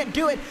 He can't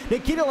do it.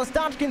 Nikita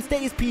Lestotchkin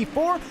stays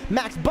P4.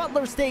 Max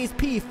Butler stays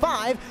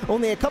P5.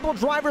 Only a couple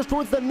drivers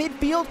towards the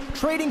midfield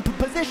trading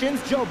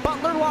positions. Joe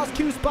Butler lost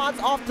 2 spots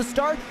off the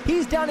start.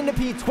 He's down into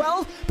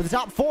P12. But the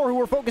top 4 who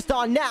we're focused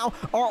on now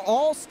are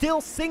all still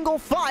single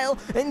file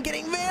and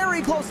getting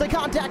very close to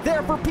contact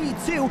there for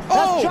P2.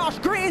 That's Josh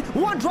Green.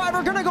 One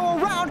driver going to go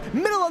around,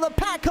 middle of the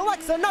pack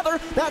collects another.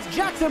 That's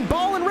Jackson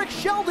Ball and Rick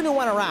Sheldon who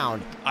went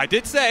around. I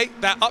did say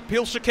that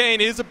uphill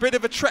chicane is a bit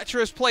of a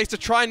treacherous place to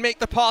try and make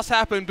the pass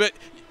happen, but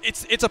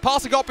it's a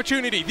passing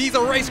opportunity. These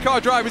are race car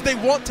drivers. They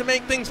want to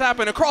make things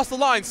happen. Across the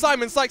line,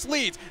 Simon Sykes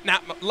leads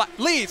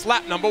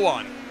lap number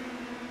 1.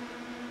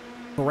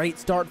 Great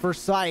start for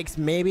Sykes.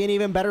 Maybe an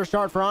even better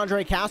start for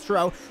Andre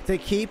Castro to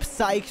keep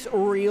Sykes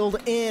reeled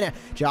in.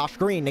 Josh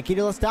Green,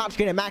 Nikita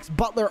Lestotchkin, and Max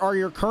Butler are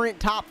your current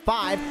top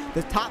 5.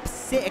 The top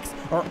 6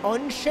 are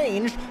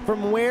unchanged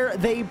from where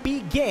they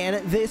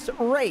began this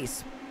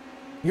race.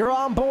 You're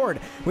on board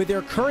with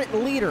your current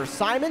leader,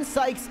 Simon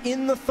Sykes,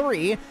 in the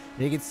 3.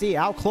 You can see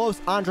how close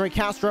Andre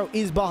Castro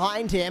is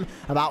behind him.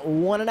 About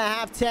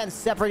 1.5 tenths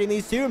separating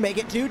these two. Make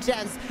it 2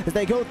 tenths as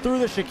they go through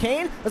the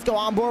chicane. Let's go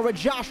on board with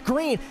Josh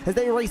Green as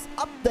they race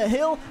up the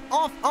hill,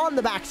 off on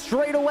the back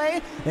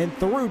straightaway, and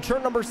through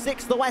turn number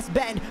 6, the West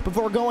Bend,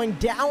 before going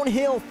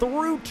downhill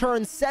through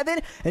turn 7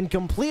 and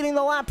completing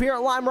the lap here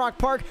at Lime Rock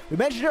Park. We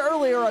mentioned it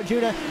earlier,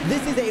 Arjuna.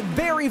 This is a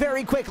very,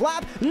 very quick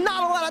lap.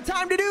 Not a lot of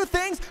time to do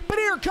things, but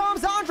here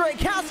comes Andre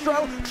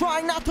Castro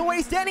trying not to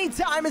waste any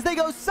time as they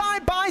go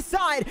side by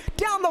side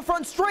down the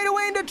front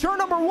straightaway into turn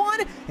number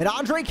 1, and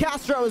Andre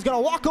Castro is going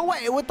to walk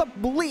away with the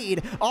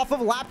lead off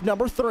of lap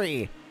number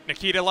 3.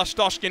 Nikita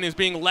Lestotchkin is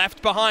being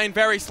left behind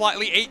very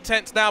slightly, 8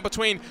 tenths now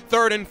between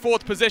 3rd and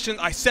 4th position.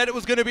 I said it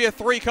was going to be a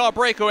 3-car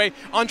breakaway.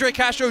 Andre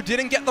Castro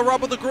didn't get the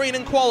rub of the green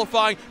in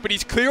qualifying, but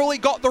he's clearly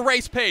got the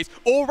race pace.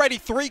 Already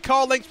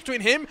 3-car lengths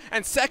between him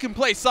and 2nd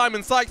place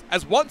Simon Sykes,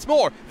 as once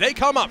more they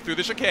come up through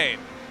the chicane.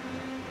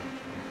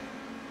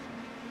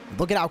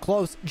 Look at how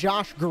close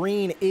Josh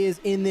Green is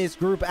in this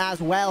group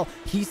as well.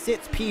 He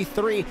sits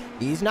P3.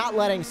 He's not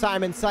letting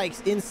Simon Sykes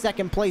in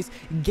 2nd place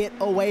get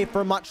away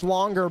for much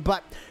longer,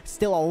 but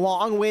still a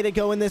long way to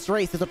go in this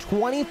race. It's a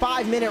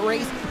 25-minute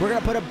race. We're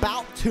going to put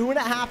about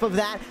 2.5 of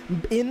that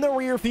in the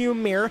rearview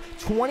mirror.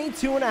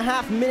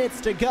 22.5 minutes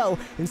to go,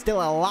 and still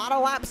a lot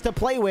of laps to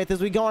play with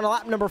as we go on to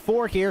lap number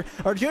 4 here.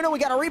 Arjuna, we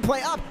got a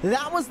replay up.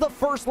 That was the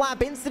first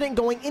lap incident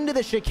going into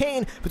the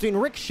chicane between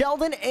Rick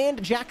Sheldon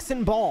and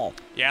Jackson Ball.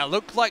 Yeah,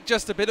 looked like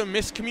just a bit of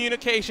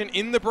miscommunication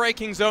in the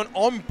braking zone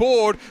on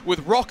board with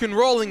rock and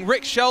rolling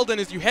Rick Sheldon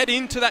as you head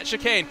into that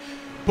chicane.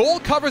 Ball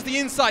covers the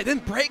inside, then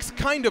brakes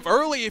kind of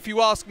early if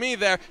you ask me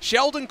there.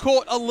 Sheldon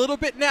caught a little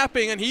bit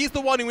napping, and he's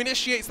the one who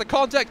initiates the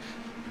contact.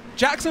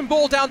 Jackson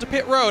Ball down to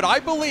pit road. I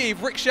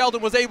believe Rick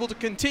Sheldon was able to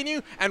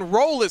continue and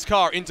roll his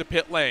car into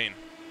pit lane.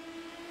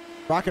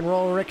 Rock and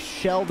roll Rick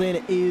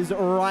Sheldon is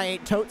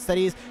right. Totes that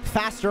he's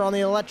faster on the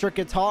electric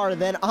guitar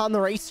than on the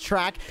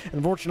racetrack.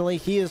 Unfortunately,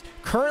 he is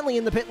currently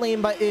in the pit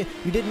lane, but you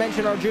did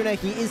mention Arjuna.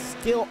 He is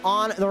still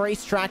on the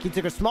racetrack. He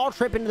took a small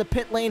trip into the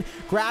pit lane,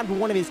 grabbed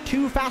one of his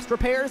 2 fast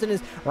repairs, and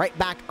is right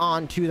back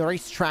onto the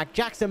racetrack.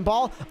 Jackson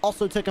Ball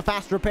also took a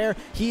fast repair.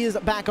 He is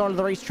back onto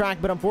the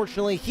racetrack, but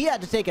unfortunately, he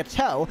had to take a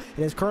tow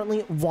and is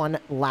currently 1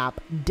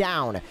 lap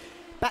down.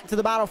 Back to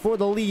the battle for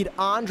the lead.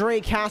 Andre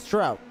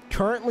Castro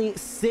currently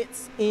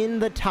sits in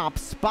the top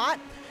spot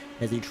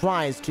as he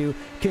tries to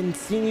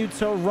continue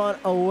to run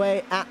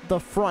away at the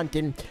front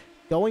and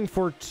going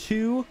for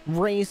 2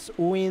 race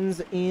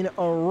wins in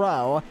a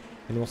row.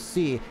 And we'll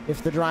see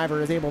if the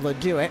driver is able to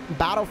do it.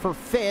 Battle for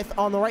 5th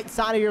on the right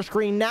side of your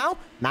screen now.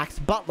 Max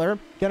Butler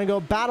going to go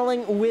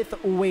battling with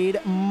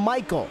Wade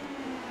Michael.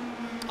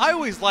 I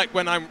always like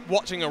when I'm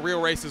watching a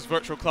Real Racers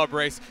Virtual Club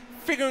race,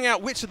 figuring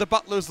out which of the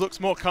Butlers looks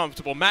more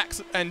comfortable.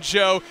 Max and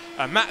Joe.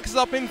 Max is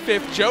up in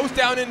 5th. Joe's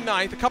down in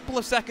 9th. A couple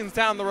of seconds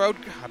down the road.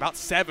 About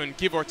 7,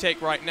 give or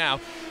take right now.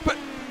 But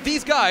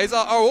these guys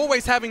are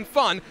always having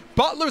fun.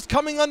 Butler's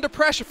coming under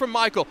pressure from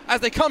Michael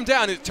as they come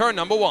down into turn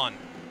number 1.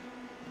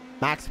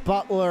 Max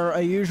Butler,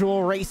 a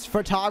usual race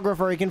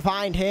photographer. You can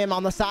find him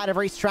on the side of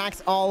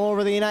racetracks all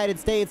over the United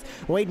States.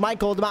 Wade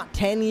Michael, about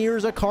 10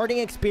 years of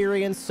karting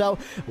experience. So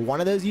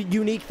one of those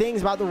unique things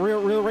about the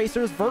Real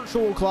Racers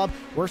Virtual Club,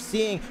 we're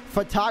seeing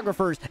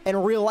photographers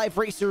and real life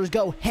racers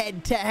go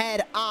head to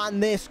head on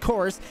this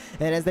course.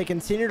 And as they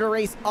continue to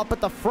race up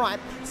at the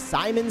front,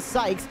 Simon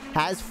Sykes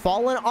has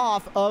fallen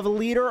off of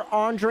leader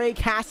Andre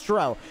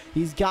Castro.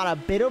 He's got a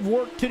bit of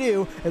work to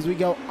do as we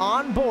go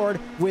on board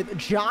with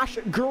Josh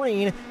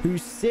Green, who who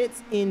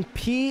sits in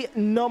P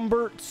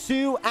number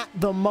 2 at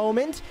the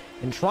moment,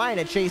 and trying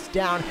to chase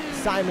down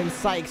Simon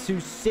Sykes, who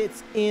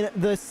sits in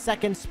the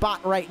 2nd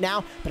spot right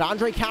now. But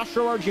Andre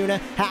Castro Arjuna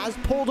has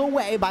pulled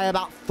away by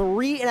about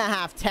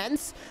 3.5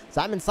 tenths.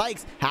 Simon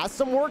Sykes has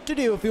some work to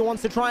do if he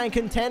wants to try and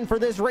contend for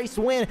this race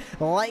win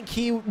like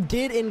he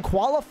did in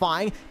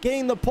qualifying,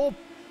 getting the pole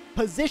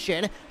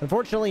position.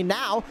 Unfortunately,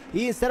 now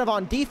instead of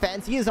on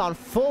defense, he is on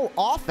full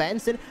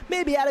offense, and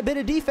maybe add a bit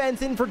of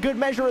defense in for good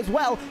measure as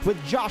well,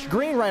 with Josh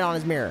Green right on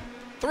his mirror.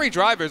 3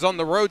 drivers on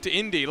the road to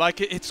Indy. Like,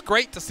 it's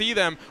great to see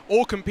them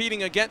all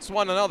competing against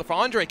one another. For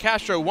Andre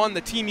Castro, won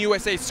the Team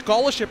USA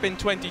Scholarship in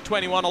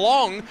 2021,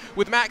 along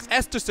with Max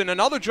Esterson,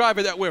 another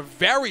driver that we're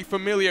very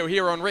familiar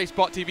here on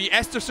RaceSpot TV.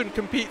 Esterson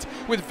competes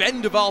with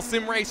Vendaval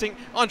Sim Racing.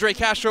 Andre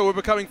Castro, we're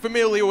becoming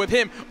familiar with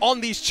him on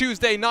these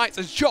Tuesday nights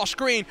as Josh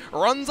Green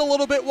runs a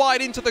little bit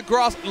wide into the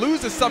grass,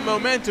 loses some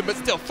momentum, but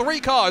still 3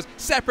 cars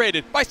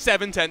separated by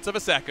 0.7 of a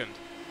second.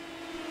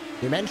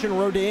 You mentioned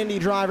Road to Indy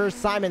drivers.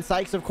 Simon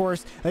Sykes, of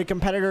course, a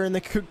competitor in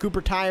the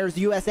Cooper Tires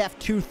USF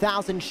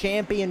 2000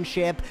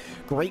 Championship.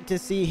 Great to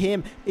see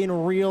him in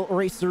Real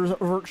Racers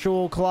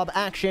Virtual Club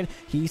action.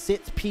 He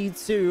sits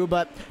P2,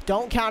 but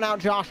don't count out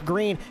Josh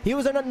Green. He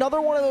was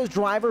another one of those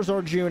drivers,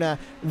 Arjuna,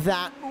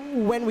 that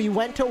when we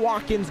went to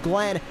Watkins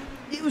Glen,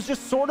 it was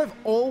just sort of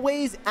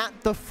always at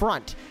the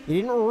front. He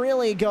didn't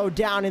really go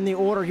down in the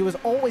order. He was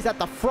always at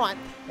the front,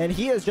 and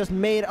he has just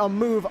made a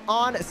move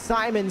on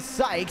Simon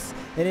Sykes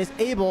and is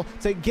able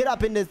to get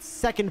up into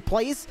 2nd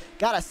place.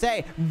 Gotta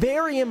say,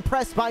 very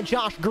impressed by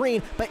Josh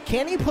Green, but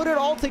can he put it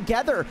all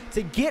together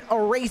to get a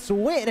race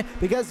win?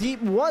 Because he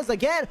was,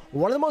 again,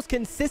 one of the most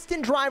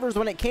consistent drivers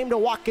when it came to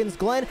Watkins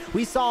Glen.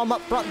 We saw him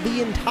up front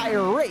the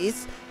entire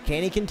race.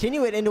 Can he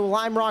continue it into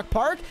Lime Rock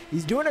Park?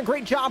 He's doing a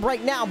great job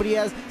right now, but he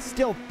has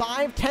still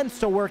 5 tenths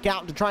to work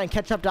out to try and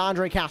catch up to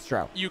Andre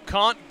Castro. You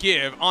can't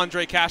give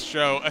Andre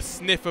Castro a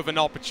sniff of an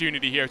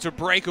opportunity here to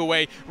break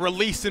away,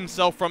 release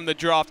himself from the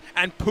draft,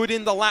 and put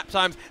in the lap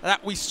times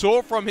that we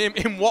saw from him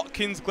in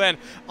Watkins Glen.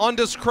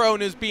 Anders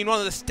Krohn has been one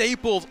of the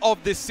staples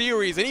of this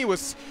series, and he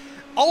was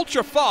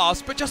ultra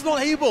fast, but just not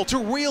able to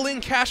reel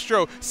in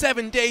Castro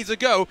 7 days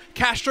ago.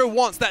 Castro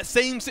wants that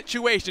same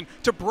situation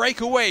to break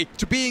away,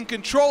 to be in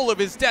control of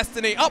his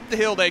destiny. Up the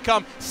hill they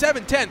come,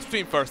 7 tenths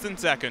between 1st and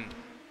 2nd.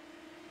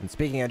 And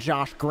speaking of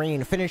Josh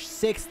Green, finished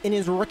 6th in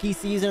his rookie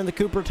season of the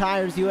Cooper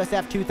Tires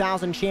USF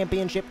 2000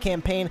 Championship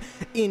campaign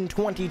in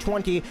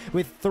 2020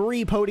 with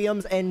 3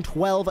 podiums and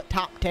 12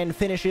 top 10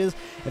 finishes.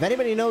 If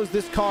anybody knows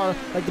this car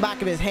like the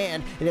back of his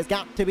hand, it has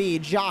got to be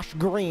Josh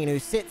Green, who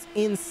sits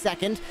in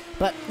 2nd.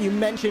 But you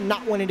mentioned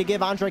not wanting to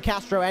give Andre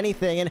Castro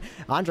anything, and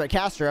Andre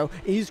Castro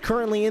is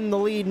currently in the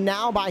lead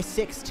now by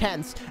 6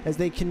 tenths as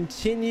they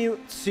continue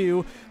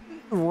to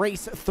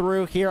race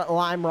through here at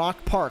Lime Rock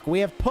Park.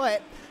 We have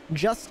put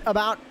just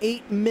about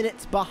 8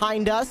 minutes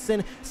behind us,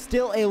 and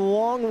still a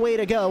long way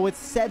to go with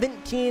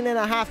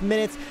 17.5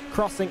 minutes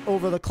crossing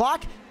over the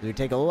clock. We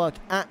take a look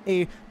at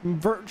a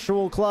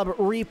virtual club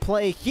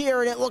replay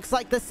here, and it looks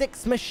like the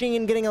 6th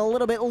machine getting a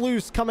little bit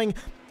loose coming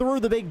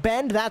through the big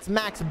bend. That's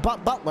Max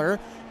Butler.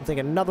 We'll take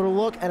another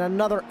look at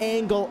another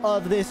angle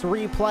of this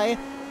replay.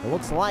 It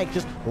looks like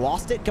just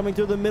lost it coming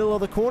through the middle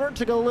of the corner.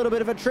 Took a little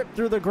bit of a trip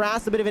through the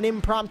grass, a bit of an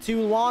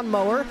impromptu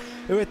lawnmower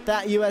with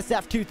that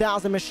USF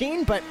 2000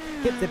 machine, but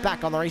gets it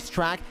back on the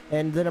racetrack,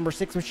 and the number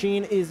 6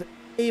 machine is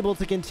able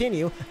to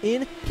continue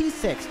in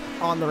P6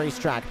 on the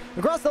racetrack.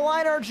 Across the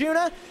line,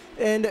 Arjuna,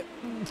 and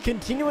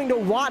continuing to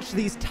watch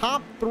these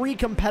top 3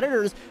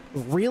 competitors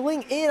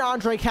reeling in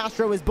Andre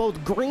Castro is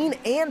both Green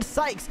and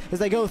Sykes as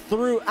they go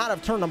through out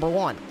of turn number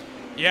 1.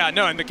 Yeah,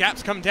 no, and the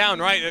gaps come down,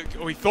 right?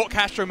 We thought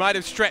Castro might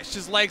have stretched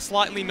his legs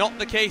slightly. Not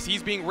the case.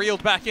 He's being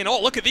reeled back in.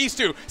 Oh, look at these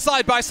two,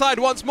 side by side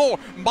once more.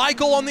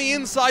 Michael on the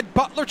inside,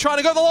 Butler trying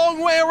to go the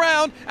long way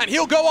around, and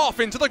he'll go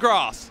off into the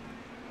grass.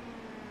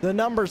 The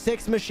number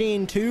 6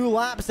 machine 2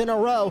 laps in a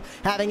row,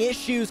 having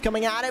issues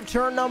coming out of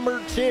turn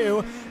number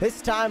 2.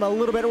 This time a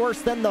little bit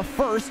worse than the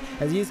first,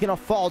 as he's going to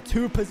fall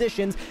 2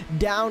 positions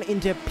down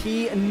into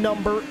P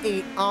number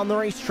 8 on the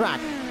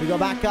racetrack. We go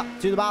back up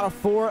to the bottom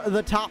for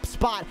the top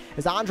spot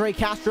as Andre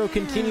Castro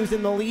continues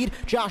in the lead.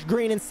 Josh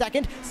Green in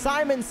 2nd.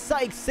 Simon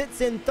Sykes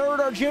sits in 3rd.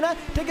 Arjuna,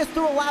 take us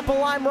through a lap of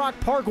Lime Rock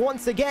Park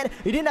once again.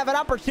 He didn't have an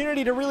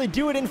opportunity to really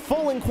do it in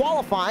full in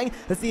qualifying.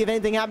 Let's see if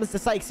anything happens to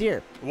Sykes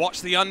here.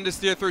 Watch the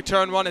understeer through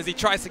turn 1 as he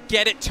tries to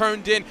get it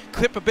turned in,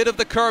 clip a bit of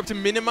the curb to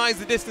minimize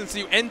the distance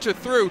you enter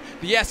through.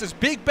 The S's,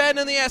 Big Ben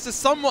and the S is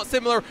somewhat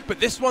similar, but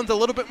this one's a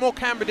little bit more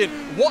cambered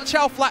in. Watch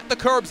how flat the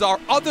curbs are,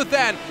 other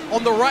than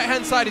on the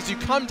right-hand side as you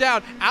come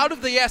down out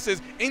of the S's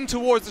in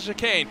towards the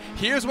chicane.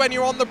 Here's when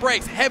you're on the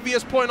brakes,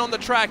 heaviest point on the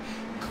track.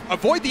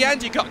 Avoid the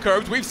anti-cut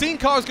curbs. We've seen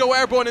cars go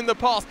airborne in the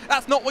past.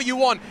 That's not what you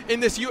want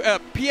in this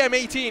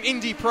PM18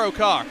 Indy Pro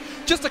car.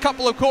 Just a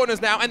couple of corners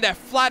now, and they're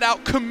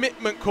flat-out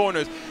commitment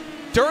corners.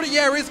 Dirty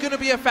air is going to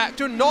be a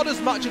factor, not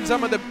as much in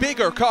some of the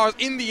bigger cars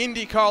in the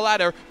IndyCar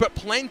ladder, but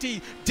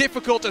plenty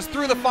difficult as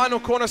through the final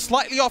corner,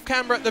 slightly off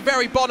camber at the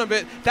very bottom of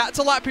it. That's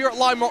a lap here at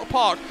Lime Rock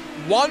Park,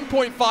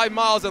 1.5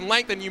 miles in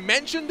length, and you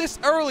mentioned this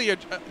earlier,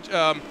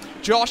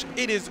 Josh,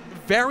 it is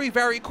very,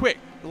 very quick.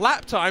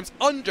 Lap times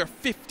under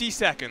 50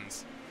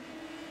 seconds.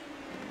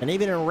 And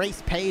even in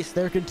race pace,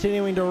 they're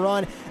continuing to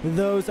run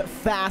those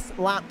fast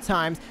lap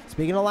times.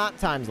 Speaking of lap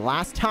times,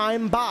 last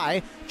time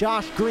by,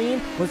 Josh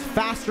Green was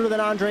faster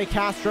than Andre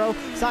Castro.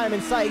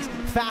 Simon Sykes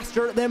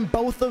faster than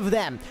both of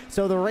them.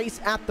 So the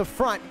race at the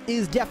front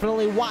is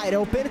definitely wide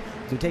open.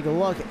 So take a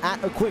look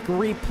at a quick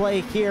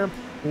replay here.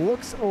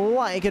 Looks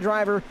like a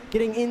driver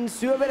getting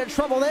into a bit of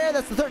trouble there.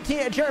 That's the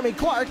 13, Jeremy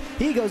Clark.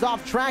 He goes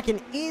off track and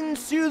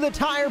into the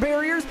tire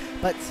barriers.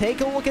 But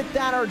take a look at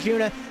that,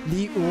 Arjuna.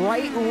 The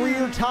right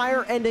rear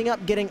tire ending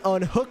up getting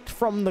unhooked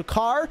from the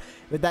car.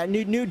 With that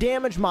new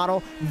damage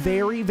model,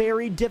 very,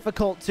 very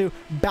difficult to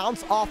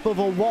bounce off of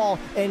a wall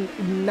and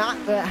not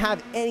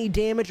have any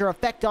damage or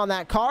effect on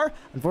that car.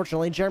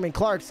 Unfortunately, Jeremy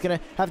Clark's going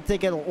to have to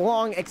take a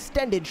long,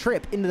 extended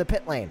trip into the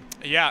pit lane.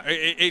 Yeah,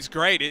 it's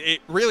great.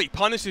 It really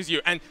punishes you.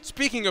 And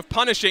speaking of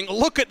punishing,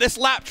 look at this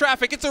lap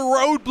traffic. It's a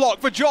roadblock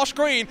for Josh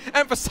Green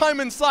and for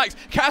Simon Sykes.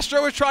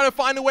 Castro is trying to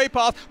find a way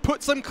past,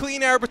 put some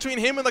clean air between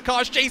him and the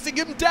cars, chasing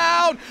him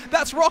down.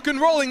 That's rock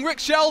and rolling. Rick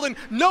Sheldon,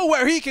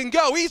 nowhere he can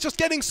go. He's just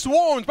getting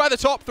swarmed by the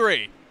top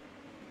three.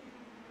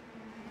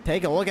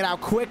 Take a look at how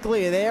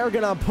quickly they're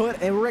going to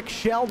put a Rick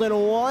Sheldon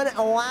one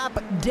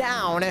lap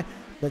down.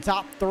 The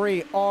top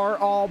three are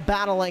all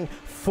battling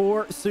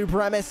for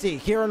supremacy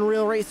here in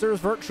Real Racers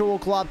Virtual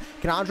Club.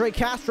 Can Andre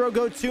Castro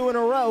go 2 in a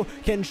row?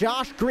 Can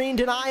Josh Green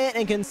deny it?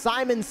 And can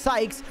Simon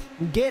Sykes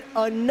get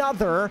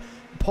another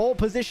pole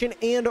position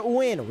and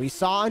win? We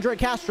saw Andre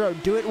Castro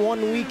do it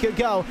 1 week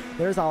ago.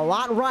 There's a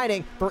lot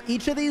riding for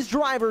each of these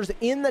drivers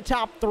in the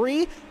top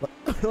three.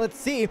 Let's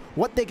see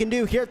what they can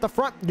do here at the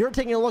front. You're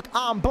taking a look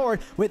on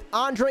board with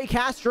Andre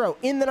Castro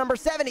in the number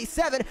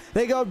 77.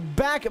 They go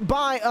back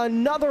by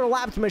another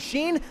lapped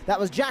machine. That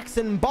was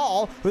Jackson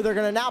Ball, who they're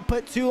going to now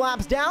put 2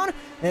 laps down.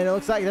 And it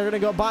looks like they're going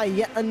to go by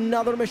yet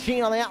another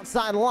machine on the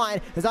outside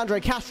line as Andre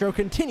Castro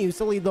continues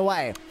to lead the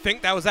way. I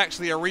think that was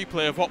actually a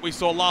replay of what we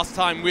saw last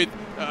time with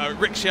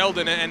Rick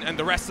Sheldon and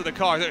the rest of the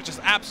cars. It was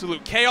just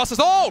absolute chaos.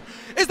 Oh,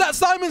 is that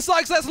Simon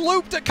Sykes that's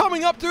looped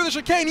coming up through the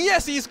chicane?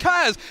 Yes, he's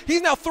Kaz.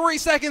 He's now 3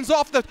 seconds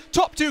off the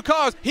top 2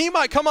 cars. He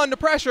might come under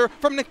pressure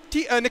from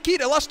Nikita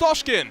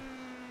Lastoshkin.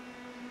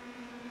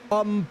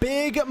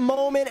 Big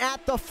moment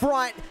at the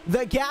front.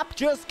 The gap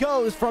just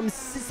goes from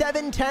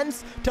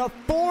 0.7 to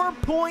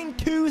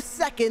 4.2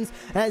 seconds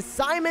as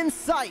Simon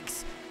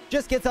Sykes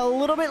just gets a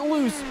little bit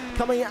loose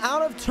coming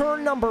out of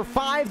turn number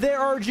 5 there,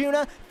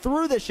 Arjuna,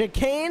 through the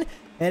chicane.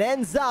 It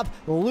ends up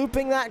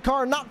looping that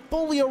car, not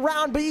fully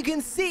around, but you can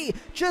see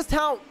just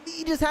how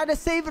he just had to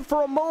save it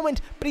for a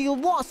moment, but he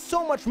lost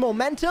so much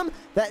momentum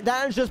that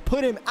has just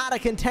put him out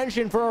of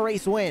contention for a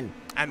race win.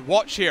 And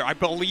watch here, I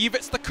believe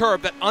it's the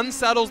curb that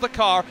unsettles the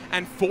car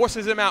and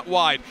forces him out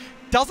wide.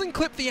 Doesn't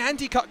clip the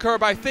anti-cut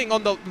curb, I think,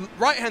 on the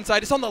right-hand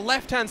side. It's on the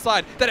left-hand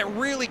side that it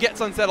really gets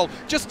unsettled.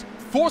 Just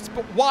forced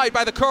wide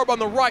by the curb on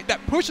the right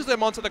that pushes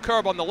him onto the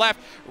curb on the left.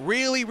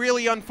 Really,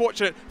 really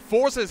unfortunate.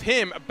 Forces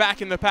him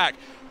back in the pack.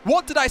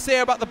 What did I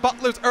say about the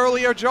Butlers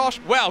earlier, Josh?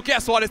 Well,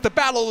 guess what? It's the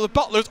battle of the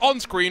Butlers on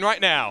screen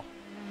right now.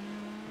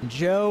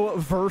 Joe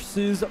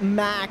versus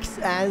Max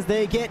as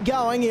they get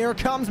going. Here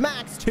comes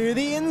Max to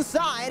the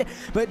inside,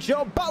 but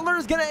Joe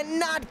Butler's gonna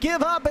not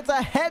give up. It's a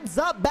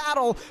heads-up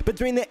battle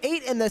between the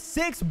 8 and the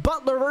 6,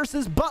 Butler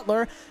versus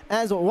Butler,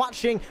 as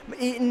watching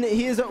in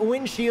his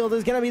windshield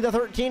is gonna be the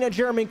 13 of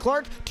Jeremy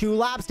Clark. 2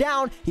 laps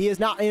down. He is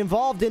not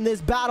involved in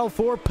this battle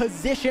for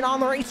position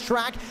on the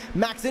racetrack.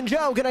 Max and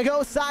Joe gonna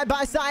go side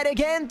by side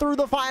again through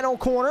the final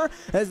corner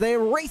as they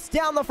race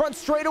down the front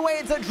straightaway.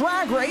 It's a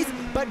drag race,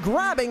 but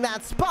grabbing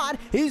that spot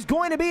is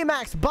going to be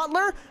Max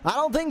Butler. I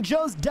don't think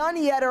Joe's done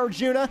yet,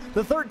 Arjuna.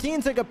 The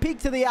 13 took a peek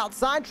to the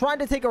outside, tried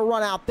to take a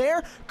run out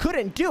there,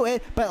 couldn't do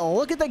it, but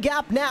look at the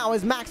gap now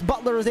as Max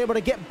Butler is able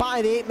to get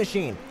by the 8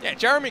 machine. Yeah,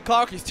 Jeremy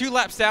Clark, he's 2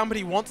 laps down, but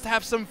he wants to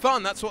have some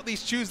fun. That's what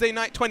these Tuesday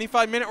night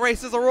 25-minute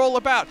races are all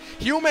about.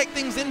 He'll make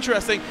things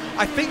interesting.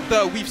 I think,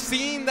 though, we've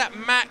seen that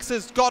Max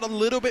has got a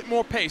little bit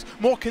more pace,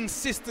 more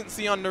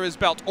consistency under his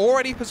belt.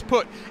 Already has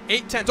put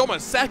 8/10,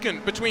 almost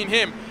second between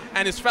him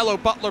and his fellow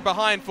Butler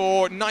behind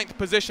for 9th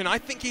position. I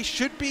think he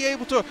should be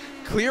able to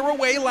clear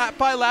away lap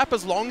by lap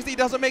as long as he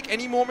doesn't make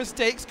any more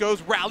mistakes,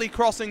 goes rally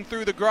crossing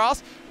through the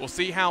grass. We'll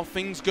see how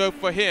things go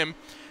for him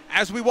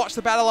as we watch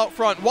the battle out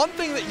front. One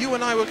thing that you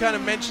and I were kind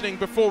of mentioning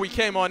before we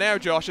came on air,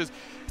 Josh, is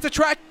it's a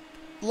track,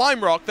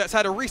 Lime Rock, that's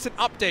had a recent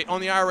update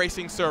on the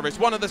iRacing service.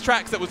 One of the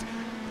tracks that was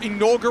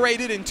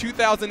inaugurated in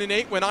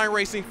 2008 when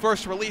iRacing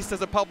first released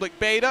as a public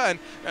beta and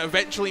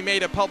eventually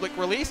made a public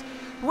release.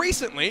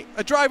 Recently,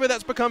 a driver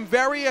that's become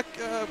very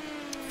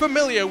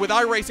familiar with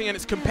iRacing and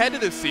its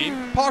competitive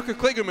scene, Parker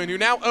Kligerman, who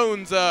now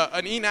owns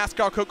an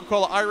eNASCAR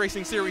Coca-Cola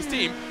iRacing Series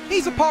team,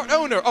 he's a part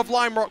owner of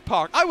Lime Rock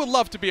Park. I would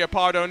love to be a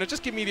part owner.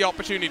 Just give me the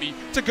opportunity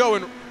to go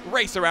and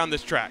race around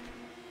this track.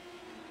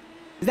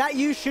 Is that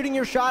you shooting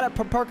your shot at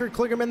Parker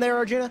Kligerman there,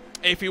 Arjuna?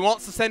 If he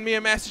wants to send me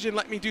a message and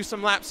let me do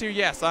some laps here,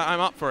 yes, I'm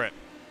up for it.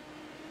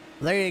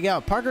 There you go.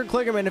 Parker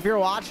Kligerman, if you're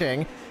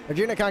watching,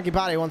 Arjuna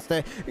Kankipati wants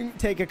to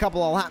take a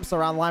couple of laps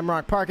around Lime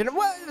Rock Park. And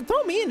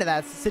throw me into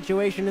that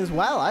situation as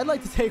well. I'd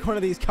like to take one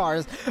of these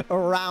cars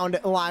around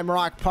Lime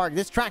Rock Park.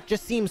 This track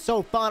just seems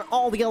so fun.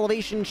 All the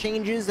elevation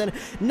changes and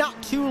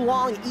not too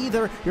long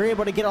either. You're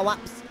able to get a lap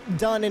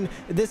done in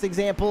this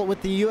example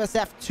with the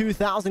USF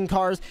 2000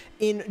 cars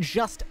in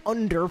just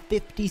under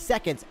 50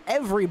 seconds.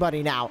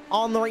 Everybody now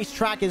on the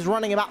racetrack is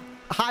running about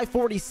high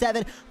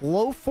 47,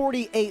 low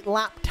 48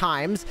 lap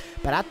times,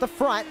 but at the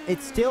front,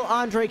 it's still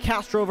Andre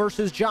Castro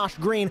versus Josh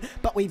Green,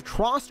 but we've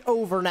crossed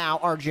over now,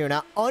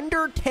 Arjuna,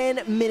 under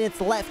 10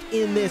 minutes left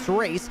in this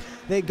race.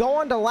 They go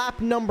on to lap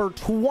number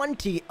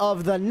 20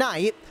 of the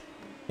night,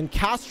 and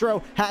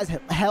Castro has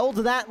held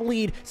that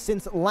lead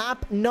since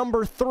lap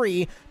number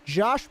 3.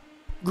 Josh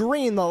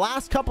Green, the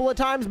last couple of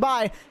times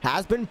by,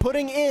 has been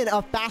putting in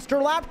a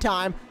faster lap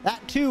time.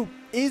 That too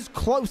is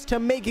close to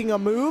making a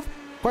move.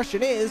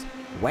 Question is,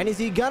 when is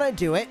he gonna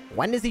do it?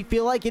 When does he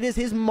feel like it is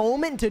his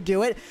moment to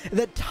do it?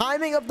 The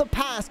timing of the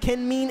pass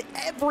can mean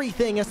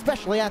everything,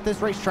 especially at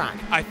this racetrack.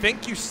 I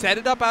think you set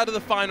it up out of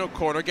the final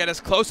corner, get as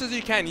close as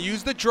you can,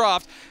 use the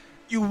draft.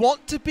 You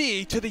want to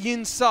be to the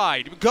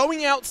inside.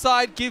 Going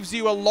outside gives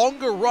you a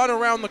longer run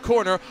around the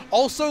corner,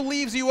 also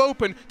leaves you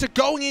open to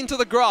going into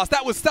the grass.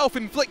 That was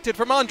self-inflicted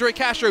from Andre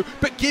Castro,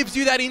 but gives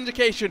you that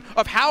indication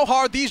of how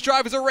hard these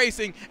drivers are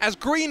racing as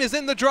Green is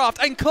in the draft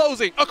and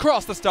closing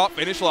across the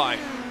start-finish line.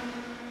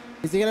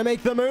 Is he going to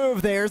make the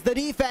move? There's the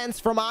defense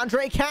from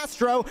Andre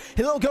Castro.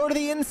 He'll go to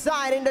the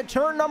inside into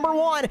turn number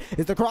 1.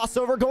 Is the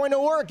crossover going to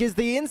work? Is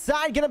the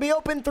inside going to be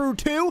open through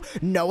 2?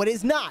 No, it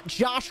is not.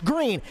 Josh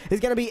Green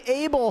is going to be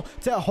able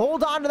to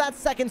hold on to that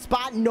second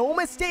spot. No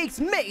mistakes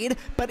made,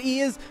 but he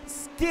is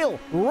still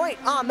right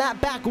on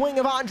that back wing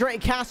of Andre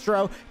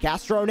Castro.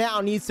 Castro now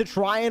needs to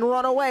try and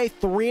run away.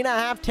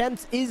 3.5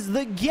 tenths is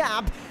the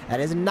gap. That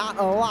is not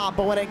a lot,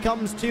 but when it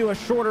comes to a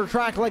shorter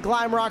track like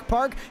Lime Rock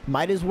Park,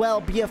 might as well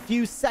be a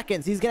few seconds.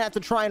 He's going to have to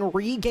try and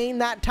regain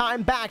that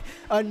time back.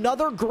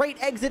 Another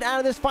great exit out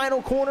of this final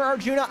corner,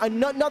 Arjuna.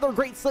 Another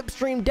great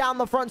slipstream down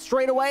the front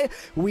straightaway.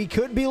 We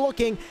could be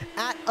looking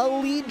at a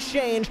lead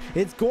change.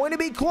 It's going to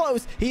be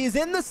close. He's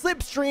in the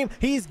slipstream.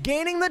 He's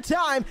gaining the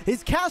time.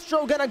 Is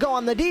Castro going to go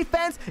on the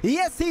defense?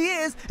 Yes, he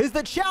is. Is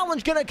the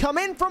challenge going to come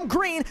in from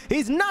Green?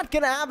 He's not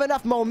going to have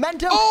enough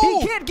momentum. Oh!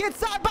 He can't get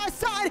side by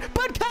side,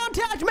 but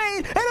contact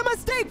made and a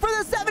mistake for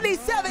the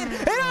 77.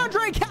 And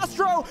Andre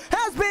Castro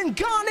has been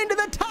gone into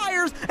the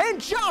tires, and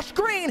Josh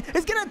Green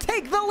is going to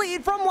take the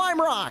lead from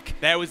Lime Rock.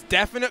 There was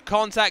definite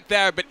contact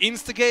there, but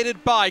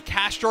instigated by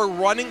Castro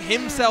running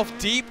himself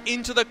deep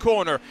into the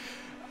corner.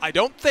 I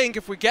don't think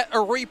if we get a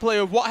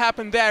replay of what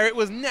happened there, it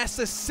was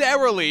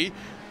necessarily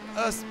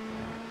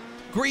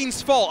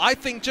Green's fault. I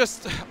think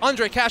just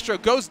Andre Castro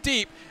goes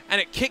deep and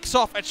it kicks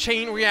off a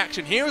chain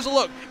reaction. Here's a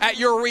look at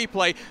your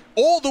replay.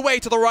 All the way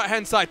to the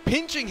right-hand side,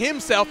 pinching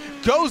himself,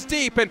 goes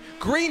deep, and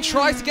Green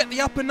tries to get the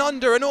up and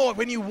under, and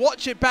when you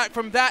watch it back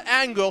from that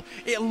angle,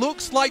 it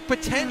looks like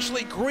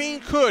potentially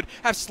Green could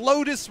have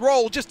slowed his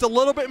roll just a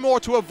little bit more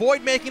to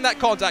avoid making that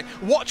contact.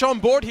 Watch on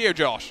board here,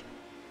 Josh.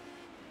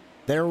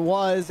 There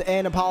was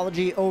an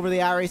apology over the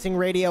iRacing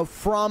radio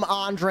from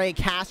Andre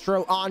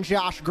Castro on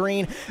Josh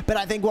Green, but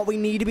I think what we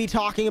need to be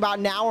talking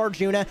about now,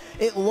 Arjuna,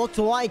 it looked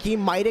like he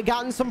might have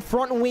gotten some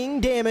front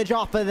wing damage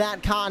off of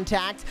that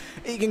contact.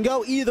 It can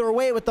go either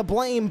way with the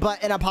blame,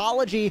 but an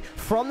apology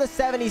from the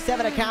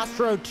 77 of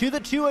Castro to the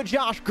 2 of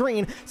Josh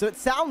Green, so it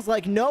sounds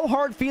like no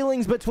hard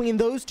feelings between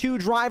those two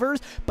drivers,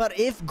 but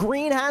if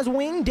Green has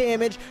wing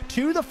damage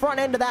to the front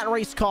end of that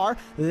race car,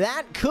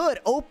 that could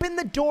open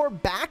the door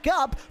back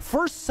up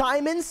for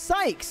Simon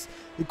Sykes.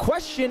 The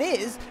question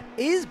is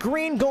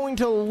Green going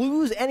to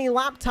lose any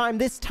lap time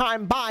this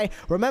time by?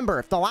 Remember,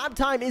 if the lap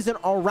time isn't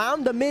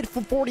around the mid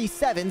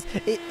 47s,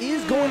 it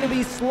is going to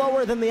be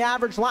slower than the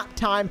average lap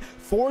time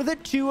for the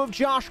 2 of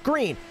Josh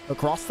Green.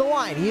 Across the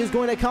line, he is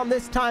going to come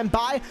this time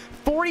by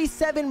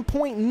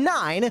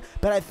 47.9,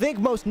 but I think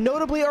most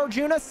notably,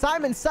 Arjuna,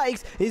 Simon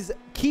Sykes is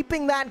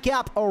keeping that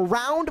gap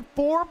around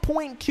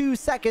 4.2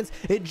 seconds.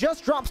 It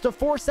just drops to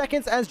 4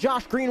 seconds as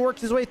Josh Green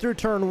works his way through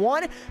turn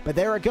 1, but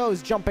there it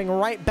goes, jumping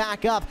right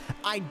back up.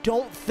 I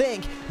don't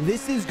think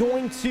this is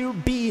going to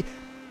be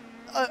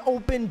an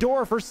open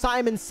door for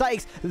Simon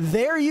Sykes.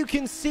 There you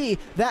can see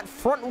that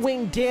front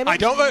wing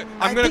damage.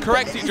 I'm going to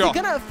correct you, Joe. Is it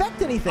going to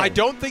affect anything? I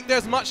don't think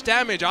there's much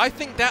damage. I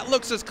think that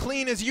looks as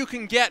clean as you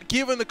can get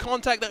given the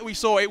contact that we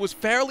saw. It was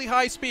fairly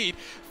high speed,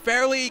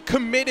 fairly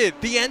committed,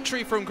 the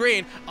entry from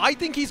Green. I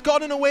think he's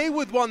gotten away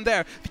with one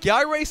there. The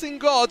iRacing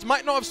gods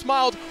might not have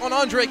smiled on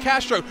Andre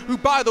Castro, who,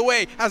 by the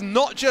way, has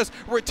not just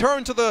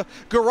returned to the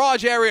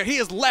garage area, he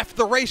has left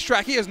the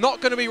racetrack. He is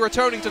not going to be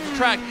returning to the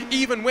track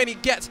even when he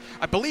gets,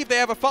 I believe they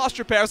have a fast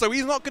repair, so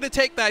he's not going to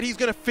take that. He's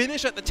going to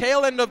finish at the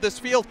tail end of this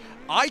field.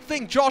 I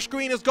think Josh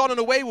Green has gotten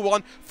away with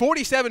one.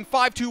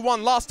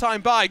 47.521 last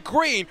time by.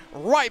 Green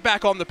right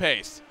back on the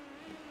pace.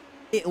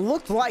 It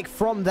looked like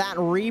from that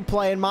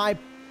replay, in my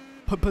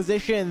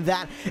position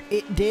that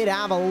it did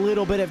have a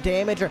little bit of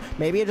damage, or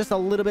maybe just a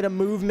little bit of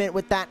movement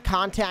with that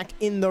contact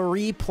in the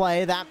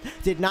replay that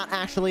did not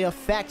actually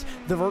affect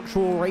the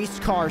virtual race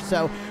car.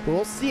 So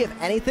we'll see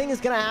if anything is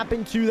going to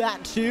happen to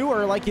that too,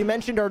 or like you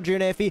mentioned,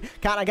 Arjuna, if he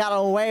kind of got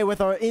away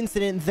with an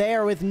incident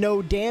there with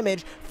no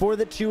damage for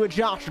the two of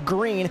Josh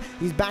Green.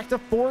 He's back to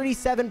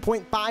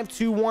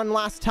 47.521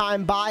 last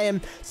time by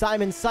him.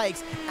 Simon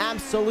Sykes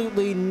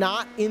absolutely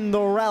not in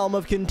the realm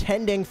of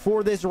contending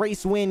for this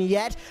race win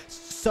yet.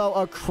 So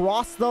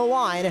across the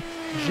line,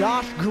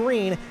 Josh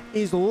Green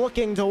is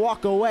looking to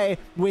walk away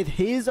with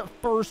his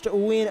first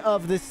win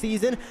of the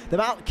season. The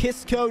Mount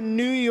Kisco,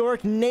 New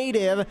York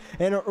native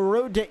and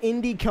Road to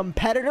Indy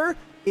competitor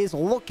is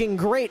looking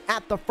great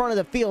at the front of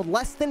the field.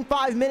 Less than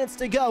 5 minutes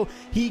to go.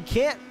 He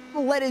can't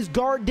let his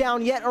guard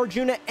down yet,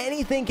 Arjuna.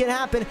 Anything can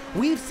happen.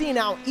 We've seen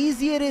how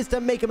easy it is to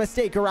make a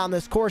mistake around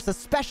this course,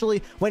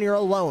 especially when you're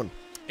alone.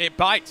 It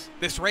bites.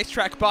 This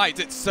racetrack bites.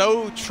 It's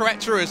so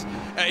treacherous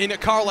in a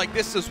car like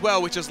this as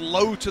well, which is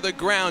low to the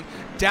ground,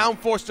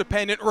 downforce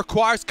dependent,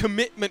 requires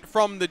commitment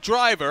from the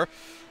driver.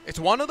 It's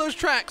one of those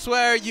tracks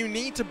where you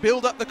need to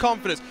build up the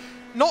confidence.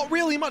 Not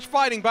really much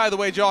fighting, by the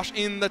way, Josh,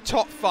 in the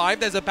top 5.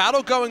 There's a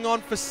battle going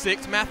on for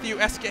 6th. Matthew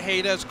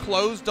Escajeda has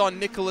closed on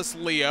Nicholas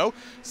Leo.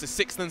 It's the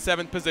 6th and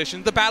 7th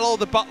position. The battle of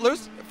the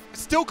Butlers,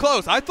 still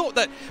close. I thought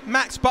that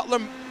Max Butler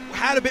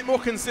had a bit more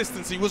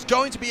consistency, was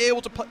going to be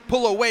able to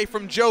pull away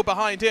from Joe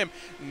behind him.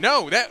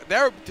 No,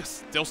 they're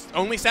still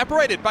only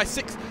separated by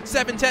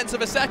 6/7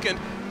 of a second.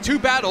 2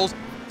 battles.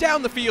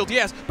 Down the field,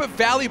 yes, but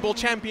valuable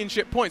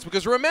championship points,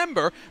 because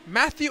remember,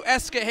 Matthew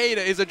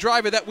Escajeda is a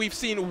driver that we've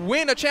seen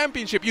win a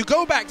championship. You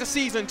go back to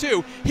Season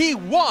 2, he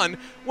won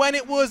when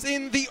it was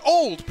in the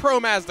old Pro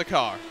Mazda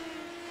car.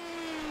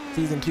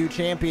 Season 2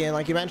 champion,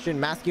 like you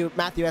mentioned, Matthew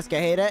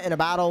Escajeda in a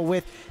battle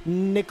with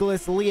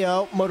Nicholas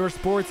Leo,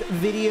 Motorsports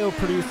video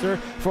producer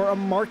for a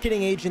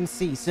marketing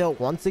agency. So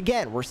once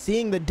again, we're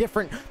seeing the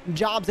different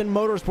jobs in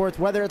motorsports,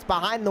 whether it's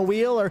behind the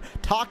wheel or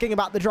talking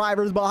about the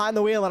drivers behind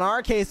the wheel. In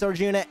our case,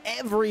 Arjuna,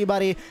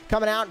 everybody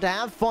coming out to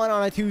have fun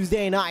on a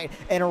Tuesday night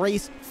and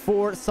race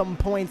for some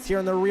points here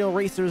in the Real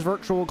Racers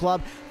Virtual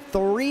Club.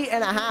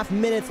 3.5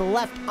 minutes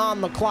left on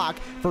the clock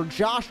for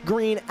Josh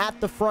Green at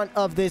the front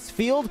of this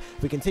field.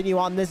 We continue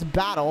on this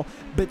battle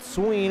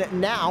between,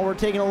 now we're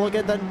taking a look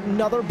at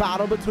another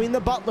battle between the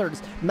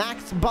Butlers.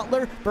 Max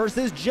Butler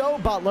versus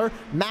Joe Butler.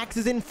 Max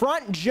is in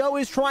front. Joe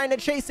is trying to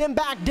chase him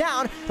back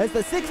down as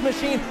the 6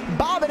 machine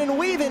bobbing and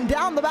weaving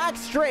down the back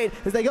straight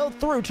as they go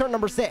through turn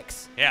number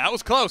 6. Yeah, that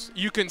was close.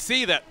 You can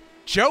see that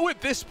Joe at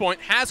this point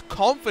has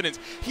confidence.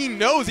 He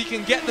knows he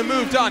can get the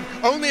move done.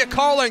 Only a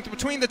car length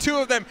between the two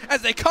of them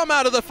as they come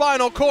out of the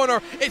final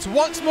corner. It's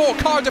once more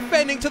car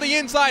defending to the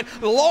inside.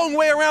 Long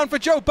way around for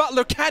Joe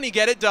Butler. Can he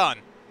get it done?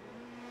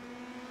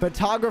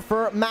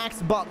 Photographer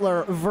Max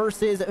Butler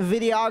versus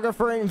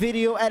videographer and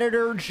video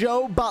editor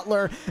Joe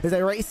Butler as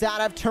they race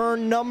out of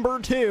turn number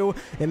 2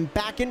 and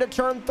back into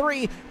turn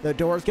 3. The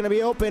door's going to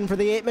be open for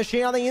the 8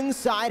 machine on the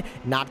inside.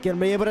 Not going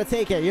to be able to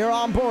take it. You're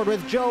on board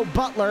with Joe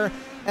Butler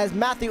as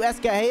Matthew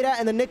Escajeda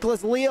and the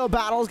Nicholas Leo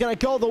battle is going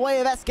to go the way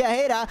of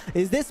Escajeda.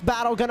 Is this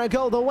battle going to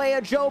go the way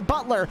of Joe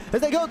Butler?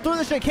 As they go through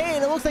the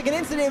chicane, it looks like an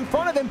incident in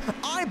front of him.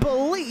 I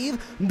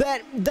believe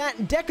that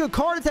deck of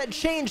cards had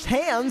changed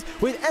hands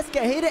with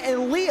Escajeda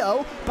and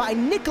Leo by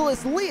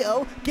Nicholas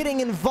Leo getting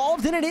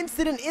involved in an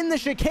incident in the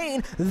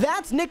chicane.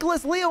 That's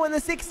Nicholas Leo in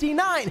the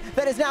 69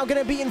 that is now going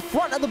to be in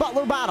front of the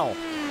Butler battle.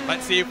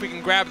 Let's see if we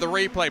can grab the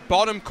replay.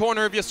 Bottom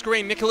corner of your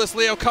screen, Nicholas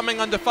Leo coming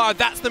under fire.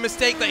 That's the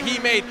mistake that he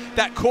made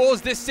that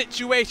caused this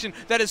situation,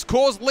 that has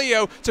caused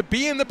Leo to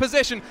be in the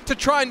position to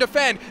try and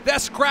defend. They're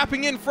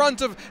scrapping in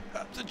front of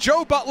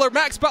Joe Butler,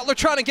 Max Butler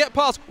trying to get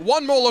past.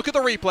 One more look at the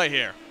replay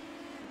here.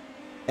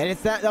 And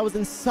it's that was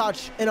in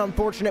such an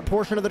unfortunate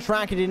portion of the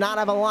track. He did not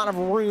have a lot of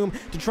room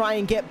to try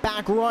and get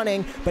back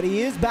running, but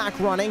he is back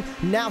running.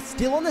 Now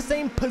still in the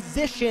same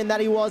position that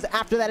he was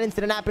after that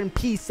incident happened,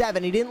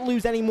 P7. He didn't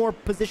lose any more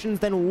positions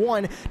than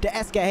 1 to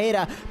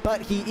Escajeda,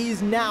 but he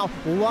is now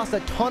lost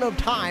a ton of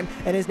time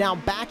and is now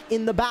back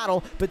in the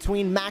battle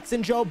between Max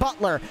and Joe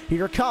Butler.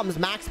 Here comes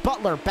Max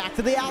Butler back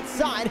to the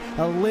outside.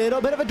 A little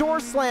bit of a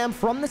door slam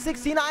from the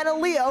 69 of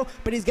Leo,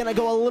 but he's going to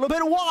go a little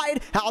bit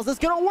wide. How's this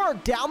going to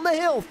work? Down the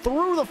hill,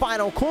 through the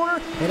final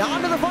corner and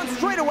onto the front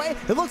straightaway.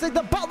 It looks like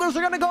the Butlers are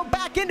going to go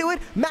back into it.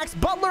 Max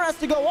Butler has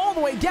to go all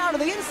the way down to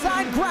the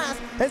inside grass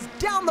as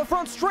down the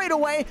front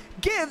straightaway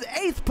gives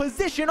 8th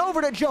position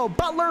over to Joe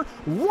Butler.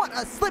 What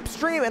a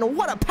slipstream and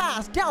what a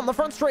pass down the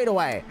front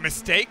straightaway.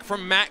 Mistake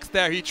from Max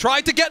there. He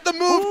tried to get the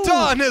move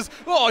done as,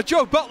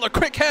 Joe Butler,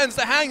 quick hands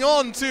to hang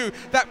on to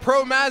that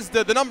Pro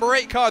Mazda, the number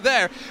 8 car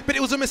there. But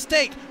it was a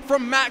mistake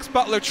from Max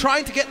Butler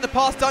trying to get the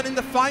pass done in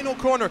the final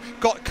corner.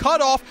 Got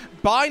cut off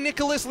by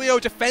Nicholas Leo,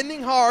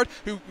 defending hard,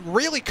 who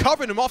really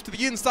covered him off to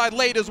the inside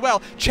late as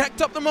well. Checked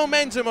up the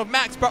momentum of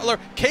Max Butler,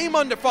 came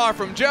under fire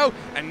from Joe,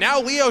 and now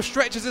Leo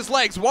stretches his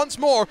legs once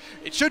more.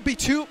 It should be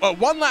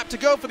 1 lap to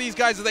go for these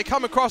guys as they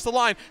come across the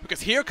line,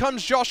 because here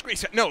comes Josh Green.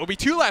 No, it'll be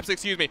 2 laps,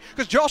 excuse me,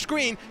 because Josh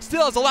Green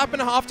still has a lap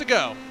and a half to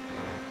go.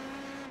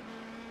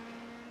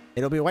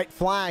 It'll be white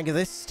flag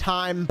this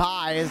time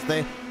by as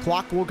the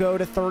clock will go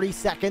to 30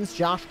 seconds.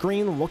 Josh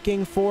Green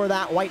looking for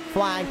that white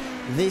flag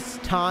this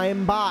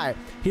time by.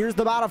 Here's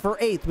the battle for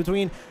 8th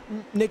between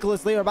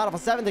Nicholas Leo, or battle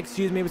for 7th,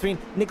 excuse me, between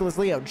Nicholas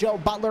Leo, Joe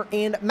Butler,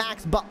 and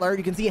Max Butler.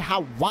 You can see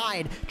how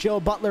wide Joe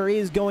Butler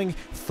is going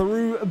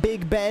through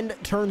Big Bend,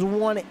 turns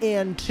 1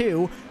 and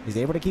 2. He's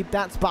able to keep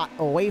that spot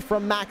away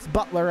from Max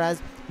Butler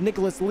as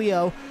Nicholas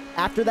Leo,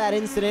 after that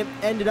incident,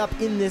 ended up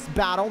in this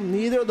battle.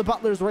 Neither of the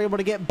Butlers were able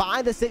to get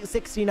by the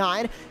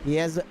 669. He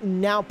has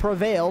now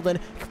prevailed and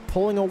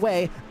pulling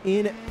away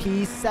in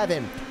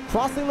P7.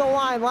 Crossing the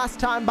line last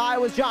time by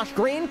was Josh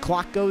Green.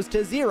 Clock goes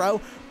to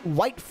 0.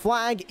 White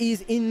flag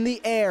is in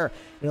the air.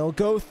 It'll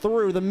go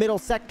through the middle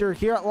sector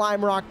here at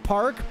Lime Rock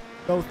Park,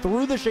 go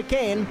through the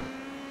chicane,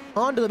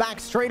 onto the back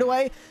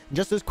straightaway,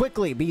 just as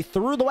quickly be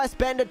through the west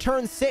bend at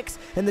turn 6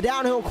 and the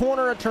downhill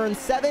corner at turn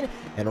 7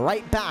 and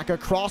right back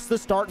across the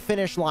start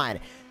finish line.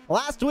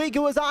 Last week it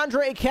was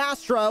Andre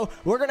Castro.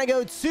 We're gonna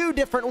go 2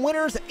 different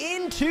winners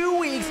in 2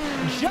 weeks.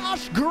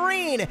 Josh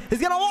Green is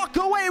gonna walk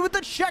away with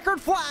the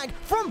checkered flag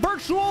from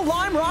virtual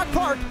Lime Rock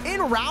Park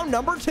in round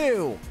number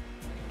 2.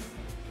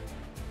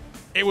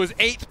 It was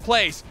 8th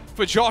place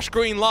for Josh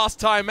Green last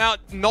time out.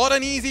 Not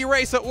an easy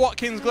race at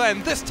Watkins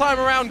Glen. This time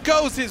around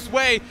goes his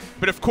way.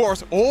 But of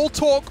course, all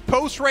talk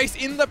post-race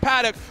in the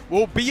paddock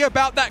will be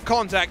about that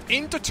contact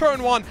into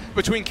turn 1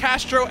 between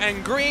Castro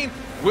and Green.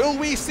 Will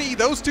we see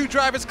those 2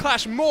 drivers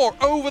clash more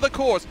over the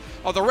course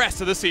of the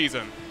rest of the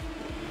season?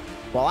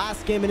 We'll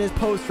ask him in his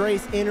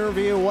post-race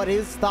interview what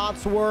his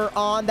thoughts were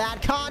on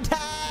that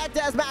contact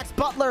as Max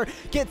Butler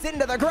gets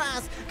into the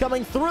grass,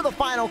 coming through the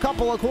final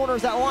couple of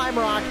corners at Lime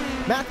Rock.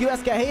 Matthew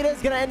Escajeda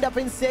is going to end up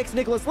in 6th.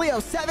 Nicholas Leo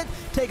 7th.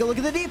 Take a look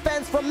at the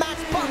defense from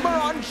Max Butler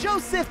on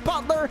Joseph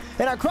Butler.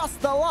 And across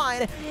the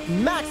line,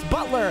 Max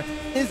Butler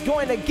is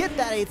going to get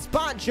that 8th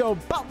spot. Joe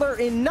Butler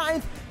in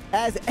 9th.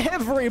 As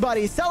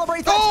everybody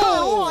celebrates that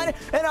turn 1,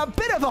 and a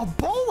bit of a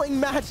bowling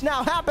match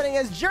now happening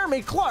as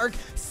Jeremy Clark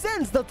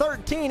sends the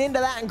 13 into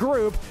that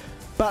group.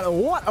 But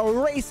what a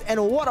race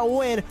and what a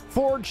win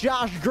for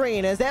Josh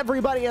Green as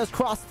everybody has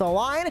crossed the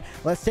line.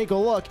 Let's take a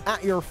look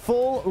at your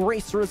full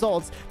race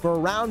results for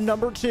round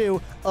number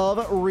 2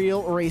 of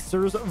Real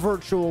Racers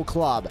Virtual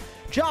Club.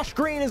 Josh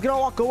Green is going to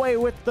walk away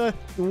with the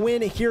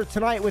win here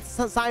tonight with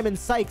Simon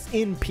Sykes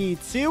in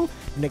P2.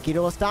 Nikita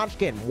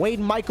Listachkin, Wade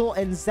Michael,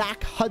 and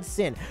Zach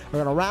Hudson are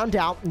going to round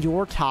out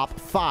your top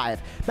 5.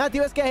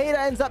 Matthew Escajeda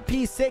ends up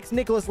P6.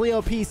 Nicholas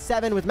Leo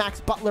P7 with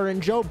Max Butler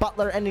and Joe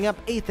Butler ending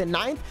up 8th and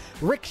 9th.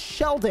 Rick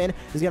Sheldon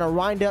is going to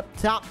wind up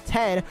top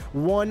 10,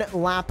 1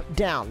 lap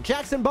down.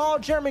 Jackson Ball,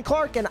 Jeremy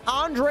Clark, and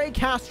Andre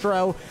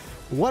Castro.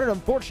 What an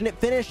unfortunate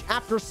finish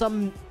after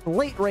some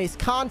late race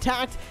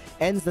contact.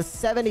 Ends the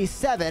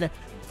 77,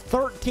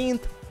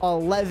 13th,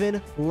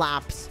 11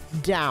 laps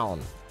down.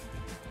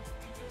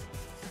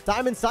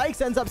 Simon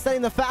Sykes ends up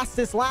setting the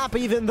fastest lap,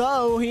 even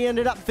though he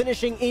ended up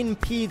finishing in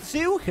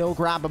P2. He'll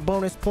grab a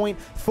bonus point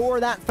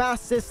for that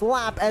fastest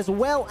lap, as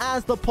well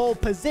as the pole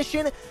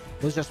position. It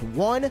was just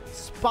 1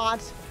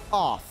 spot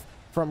off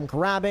from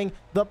grabbing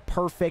the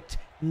perfect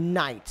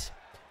night.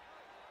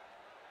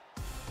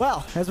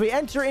 Well, as we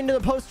enter into the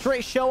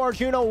post-race show,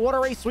 Arjuno, what a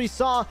race we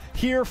saw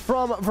here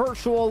from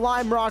virtual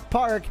Lime Rock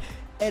Park.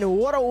 And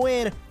what a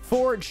win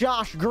for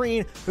Josh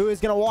Green, who is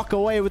going to walk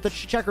away with the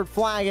checkered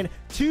flag and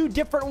 2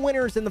 different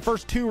winners in the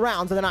first 2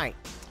 rounds of the night.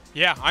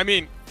 Yeah, I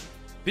mean,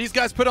 these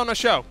guys put on a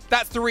show.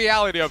 That's the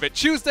reality of it.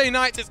 Tuesday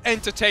nights is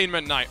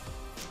entertainment night.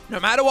 No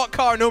matter what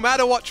car, no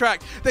matter what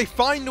track, they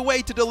find a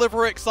way to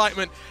deliver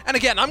excitement. And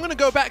again, I'm going to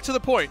go back to the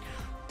point.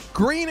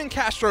 Green and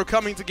Castro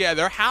coming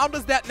together, how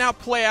does that now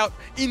play out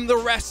in the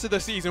rest of the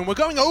season? We're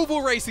going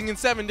oval racing in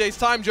 7 days'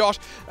 time, Josh.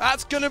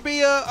 That's going to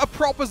be a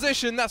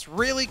proposition that's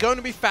really going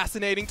to be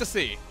fascinating to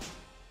see.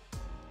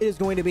 It is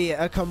going to be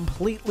a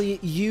completely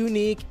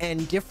unique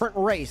and different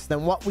race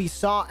than what we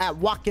saw at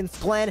Watkins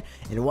Glen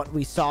and what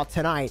we saw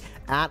tonight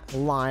at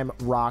Lime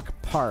Rock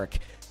Park.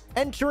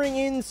 Entering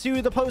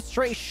into the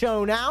post-race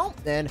show now,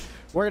 and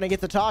we're going to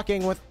get to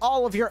talking with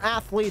all of your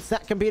athletes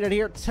that competed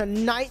here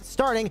tonight,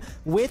 starting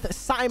with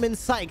Simon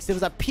Sykes. It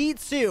was a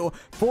P2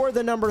 for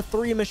the number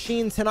 3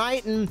 machine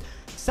tonight. And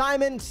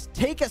Simon,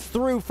 take us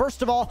through,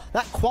 first of all,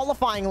 that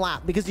qualifying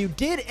lap, because you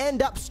did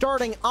end up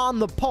starting on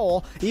the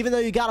pole, even though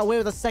you got away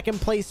with a 2nd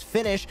place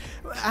finish.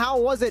 How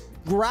was it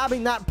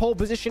grabbing that pole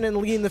position and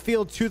leading the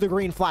field to the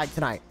green flag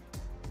tonight?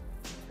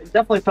 It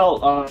definitely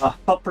felt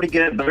pretty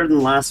good, better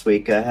than last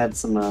week. I had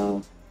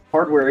some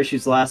hardware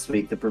issues last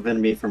week that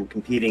prevented me from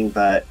competing,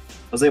 but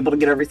I was able to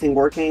get everything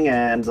working,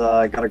 and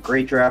I got a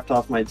great draft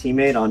off my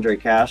teammate, Andre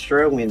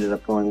Castro. We ended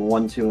up going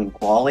 1-2 in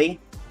quali,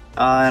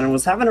 and I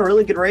was having a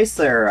really good race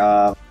there.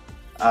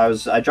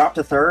 I dropped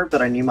to 3rd,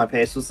 but I knew my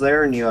pace was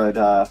there, and knew I'd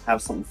have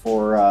something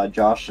for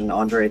Josh and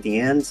Andre at the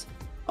end.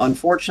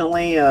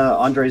 Unfortunately,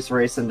 Andre's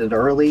race ended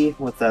early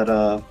with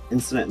that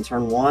incident in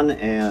turn 1,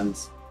 and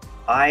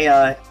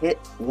I hit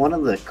one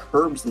of the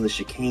curbs in the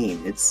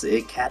chicane.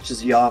 It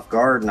catches you off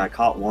guard, and I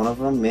caught one of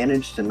them,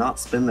 managed to not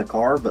spin the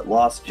car, but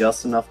lost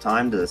just enough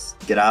time to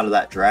get out of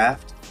that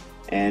draft.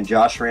 and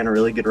Josh ran a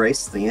really good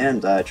race at the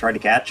end. I tried to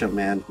catch him,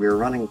 and we were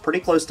running pretty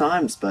close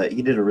times, but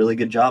he did a really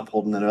good job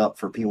holding it up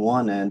for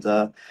P1,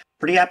 and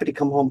pretty happy to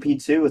come home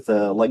P2 with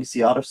a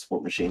Legacy Auto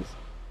Sport machine.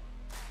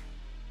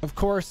 Of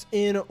course,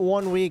 in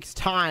 1 week's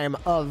time,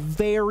 a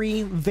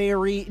very,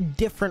 very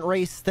different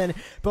race than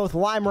both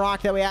Lime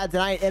Rock that we had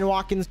tonight and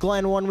Watkins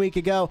Glen 1 week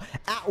ago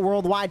at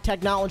Worldwide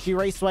Technology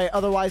Raceway,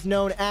 otherwise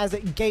known as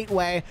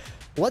Gateway.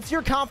 What's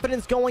your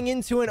confidence going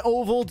into an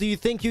oval? Do you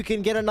think you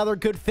can get another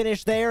good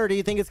finish there, or do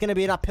you think it's going to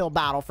be an uphill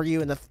battle for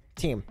you and the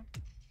team?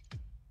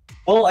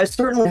 Well, I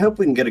certainly hope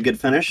we can get a good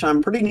finish.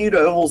 I'm pretty new to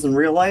ovals in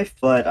real life,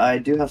 but I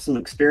do have some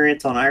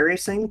experience on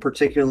iRacing,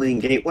 particularly in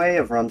Gateway.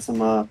 I've run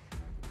some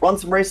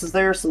races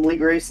there, some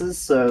league races,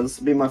 so this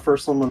will be my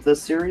first one with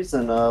this series,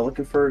 and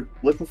looking for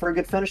a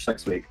good finish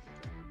next week.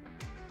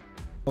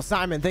 Well,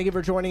 Simon, thank you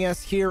for joining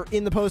us here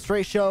in the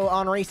post-race show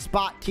on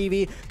RaceSpot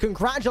TV.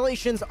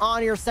 Congratulations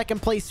on your second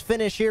place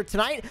finish here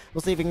tonight.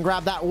 We'll see if you can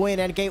grab that win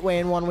at Gateway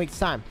in 1 week's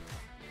time.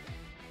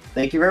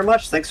 Thank you very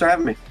much. Thanks for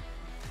having me.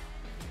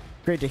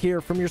 Great to hear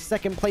from your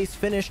second place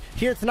finish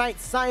here tonight,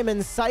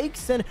 Simon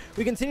Sykes. And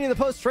we continue the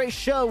post-race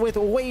show with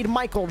Wade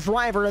Michael,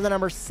 driver of the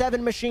number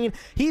 7 machine.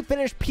 He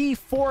finished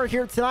P4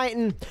 here tonight,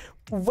 and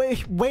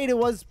Wade, it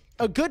was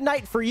a good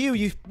night for you.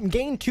 You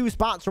gained 2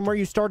 spots from where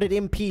you started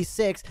in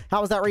P6.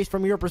 How was that race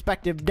from your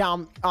perspective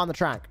down on the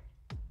track?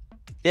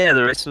 Yeah,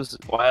 the race was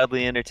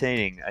wildly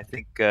entertaining. I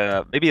think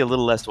maybe a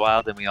little less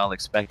wild than we all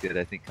expected.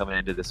 I think coming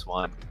into this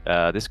one,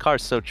 this car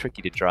is so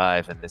tricky to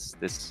drive, and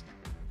this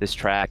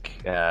track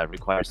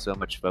requires so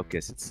much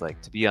focus. It's like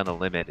to be on the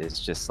limit is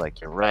just like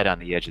you're right on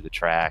the edge of the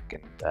track,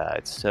 and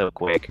it's so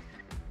quick.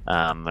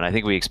 And I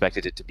think we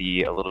expected it to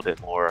be a little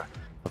bit more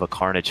of a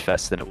carnage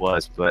fest than it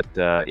was. But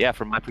yeah,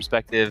 from my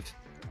perspective,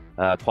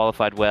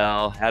 qualified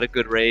well, had a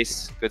good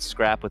race, good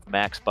scrap with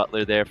Max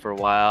Butler there for a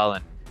while,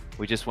 and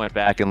we just went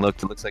back and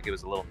looked. It looks like it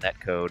was a little net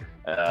code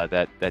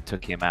that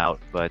took him out.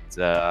 But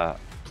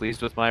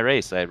pleased with my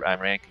race. I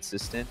ran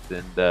consistent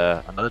and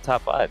another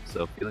top 5,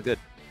 so feeling good.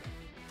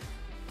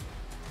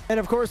 And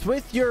of course,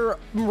 with your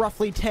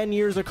roughly 10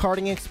 years of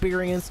karting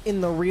experience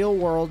in the real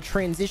world,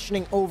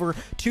 transitioning over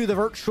to the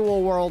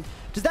virtual world,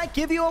 does that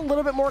give you a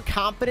little bit more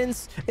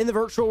confidence in the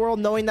virtual world,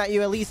 knowing that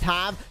you at least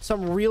have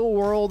some real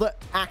world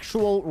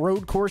actual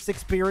road course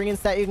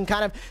experience that you can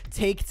kind of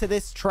take to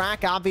this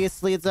track?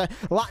 Obviously, it's a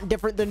lot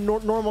different than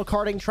normal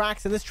karting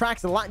tracks, and this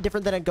track's a lot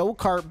different than a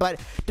go-kart, but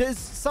does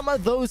some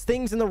of those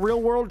things in the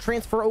real world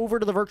transfer over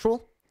to the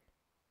virtual?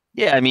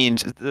 Yeah, I mean,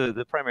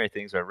 the primary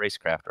things are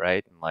racecraft,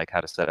 right? And like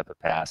how to set up a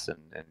pass and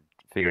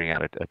figuring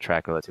out a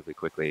track relatively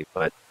quickly.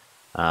 But,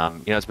 you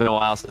know, it's been a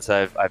while since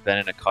I've been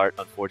in a kart,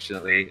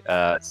 unfortunately.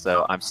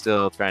 So I'm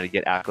still trying to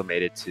get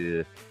acclimated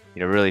to, you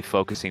know, really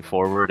focusing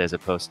forward as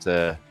opposed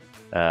to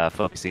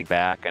focusing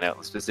back. I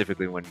know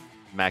specifically when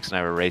Max and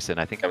I were racing,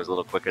 I think I was a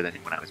little quicker than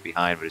him when I was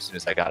behind, but as soon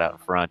as I got out in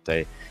front,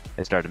 I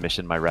started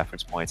missing my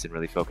reference points and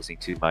really focusing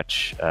too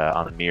much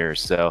on the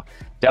mirrors. So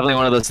definitely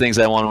one of those things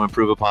I want to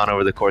improve upon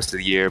over the course of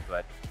the year,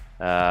 but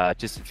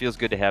just it feels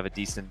good to have a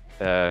decent,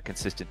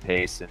 consistent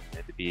pace and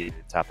to be in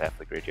the top half of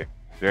the grid here.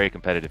 Very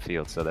competitive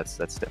field, so that's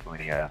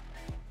definitely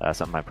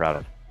something I'm proud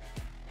of.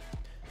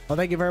 Well,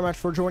 thank you very much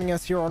for joining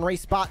us here on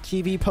RaceSpot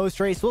TV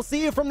post-race. We'll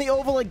see you from the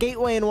Oval at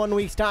Gateway in 1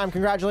 week's time.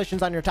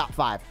 Congratulations on your top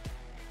 5.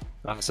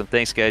 Awesome.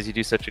 Thanks, guys. You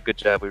do such a good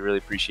job. We really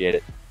appreciate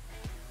it.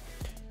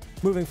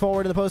 Moving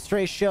forward to the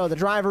post-race show, the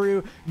driver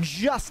who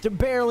just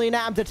barely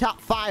nabbed the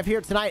top 5 here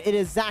tonight, it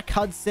is Zach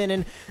Hudson.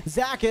 And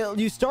Zach,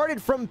 you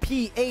started from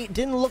P8.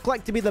 Didn't look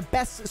like to be the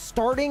best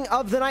starting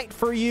of the night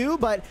for you,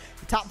 but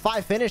top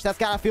 5 finish, that's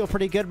got to feel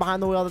pretty good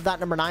behind the wheel of that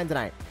number 9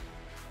 tonight.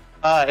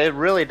 It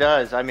really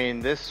does. I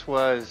mean, this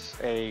was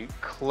a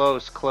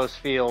close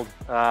field,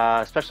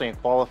 especially in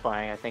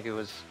qualifying. I think it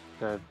was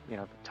the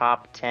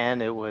top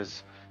 10. It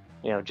was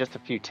just a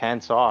few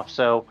tenths off.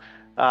 So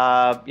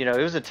it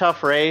was a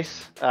tough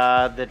race.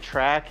 The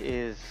track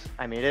is,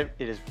 I mean, it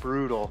is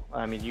brutal.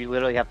 I mean, you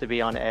literally have to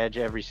be on edge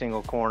every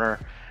single corner,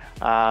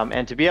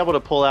 and to be able to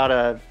pull out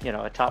a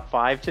top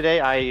 5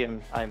 today,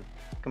 I'm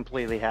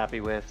completely happy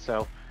with.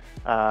 So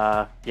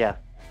yeah,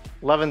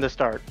 loving the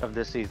start of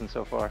this season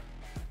so far.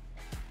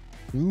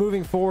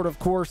 Moving forward, of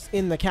course,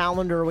 in the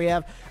calendar, we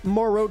have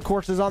more road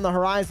courses on the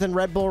horizon.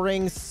 Red Bull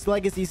Rings,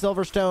 Legacy,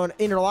 Silverstone,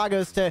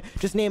 Interlagos, to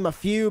just name a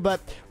few, but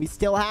we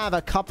still have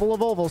a couple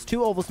of ovals,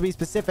 2 ovals to be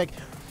specific,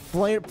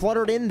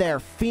 fluttered in there.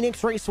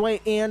 Phoenix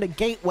Raceway and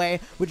Gateway,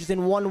 which is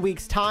in 1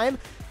 week's time.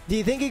 Do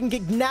you think you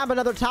can nab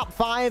another top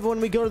 5 when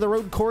we go to the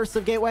road course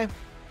of Gateway?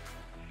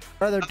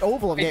 Or the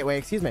oval of Gateway,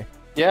 excuse me.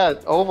 Yeah,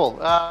 oval.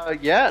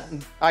 Yeah,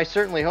 I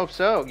certainly hope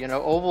so.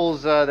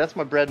 Ovals, that's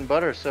my bread and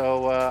butter.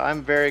 So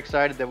I'm very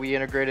excited that we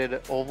integrated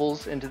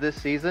ovals into this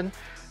season.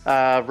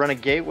 Running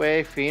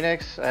Gateway,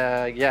 Phoenix.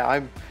 Yeah,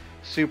 I'm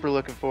super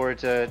looking forward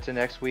to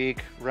next week,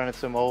 running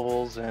some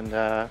ovals and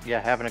yeah,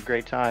 having a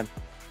great time.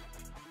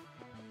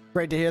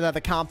 Great to hear that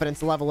the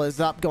confidence level is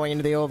up going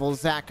into the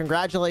ovals. Zach,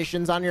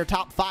 congratulations on your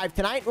top 5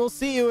 tonight. We'll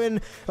see you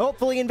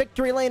hopefully in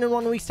victory lane in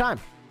 1 week's time.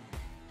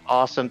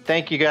 Awesome.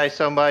 Thank you guys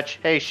so much.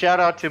 Hey, shout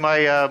out to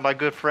my my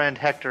good friend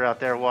Hector out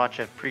there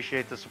watching.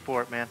 Appreciate the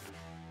support, man.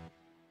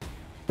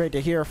 Great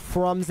to hear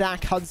from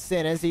Zach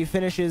Hudson as he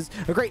finishes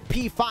a great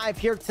P5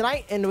 here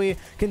tonight. And we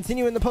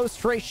continue in the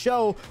post-race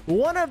show.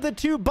 One of the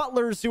two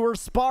Butlers who were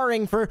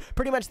sparring for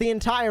pretty much the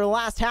entire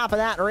last half of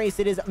that race,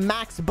 it is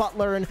Max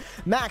Butler. And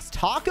Max,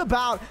 talk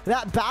about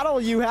that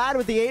battle you had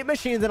with the 8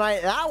 machine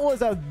tonight. That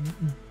was a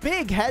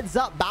big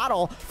heads-up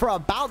battle for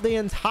about the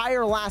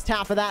entire last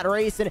half of that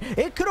race. And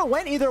it could have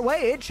went either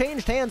way. It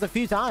changed hands a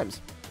few times.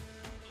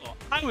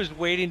 I was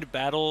waiting to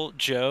battle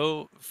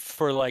Joe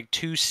for like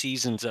 2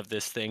 seasons of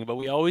this thing, but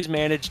we always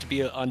managed to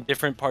be on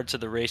different parts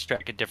of the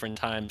racetrack at different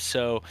times.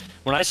 So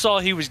when I saw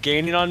he was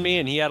gaining on me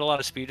and he had a lot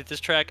of speed at this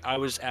track, I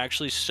was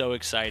actually so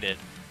excited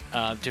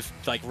to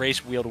like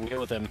race wheel to wheel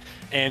with him.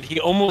 And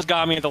he almost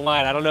got me at the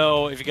line. I don't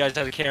know if you guys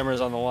had the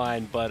cameras on the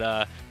line, but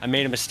I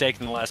made a mistake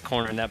in the last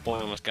corner and that boy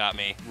almost got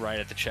me right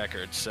at the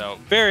checkered. So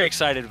very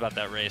excited about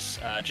that race,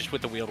 just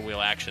with the wheel to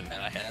wheel action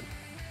that I had.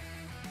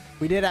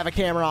 We did have a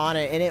camera on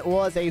it, and it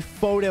was a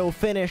photo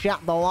finish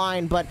at the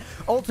line, but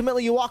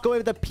ultimately you walk away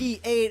with a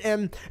P8,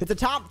 and it's a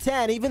top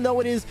 10, even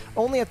though it is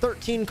only a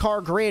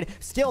 13-car grid.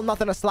 Still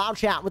nothing to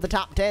slouch at with the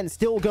top 10,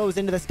 still goes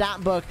into the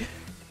stat book.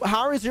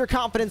 How is your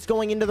confidence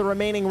going into the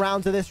remaining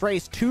rounds of this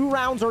race? 2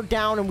 rounds are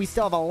down, and we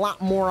still have a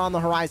lot more on the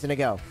horizon to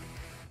go.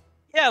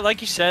 Yeah,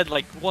 like you said,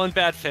 like one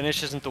bad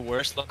finish isn't the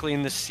worst. Luckily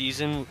in this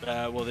season,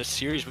 well, this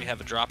series, we have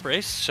a drop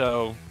race,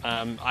 so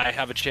I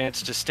have a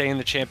chance to stay in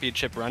the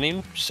championship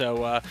running.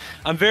 So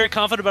I'm very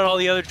confident about all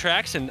the other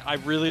tracks, and I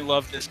really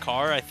love this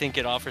car. I think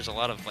it offers a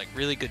lot of like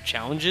really good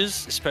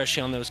challenges,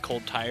 especially on those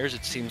cold tires.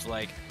 It seems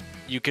like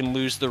you can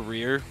lose the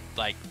rear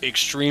like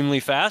extremely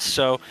fast.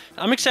 So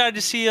I'm excited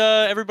to see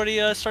everybody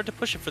start to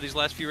push it for these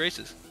last few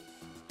races.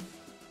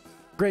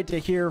 Great to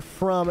hear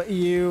from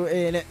you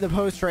in the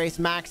post-race,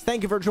 Max.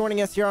 Thank you for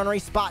joining us here on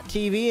RaceSpot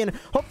TV, and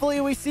hopefully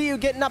we see you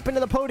getting up into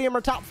the podium or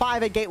top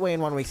 5 at Gateway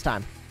in 1 week's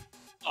time.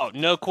 Oh,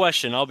 no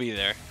question. I'll be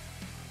there.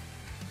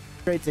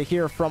 Great to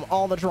hear from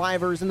all the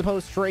drivers in the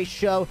post-race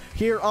show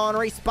here on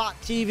RaceSpot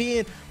TV.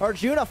 And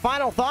Arjuna,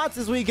 final thoughts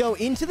as we go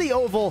into the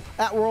oval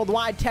at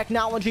Worldwide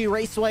Technology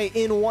Raceway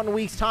in 1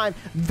 week's time.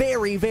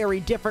 Very,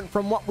 very different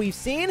from what we've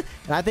seen.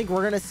 And I think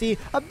we're going to see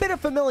a bit of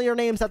familiar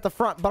names at the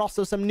front, but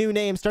also some new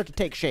names start to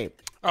take shape.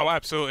 Oh,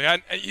 absolutely.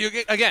 And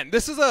again,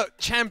 this is a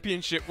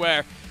championship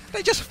where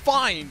they just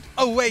find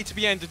a way to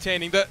be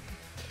entertaining. The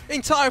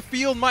entire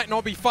field might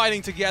not be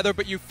fighting together,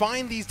 but you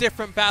find these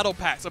different battle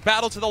packs. A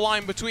battle to the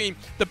line between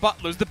the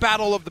Butlers, the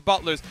battle of the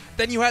Butlers.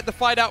 Then you had the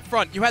fight out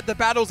front. You had the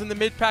battles in the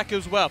mid-pack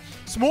as well.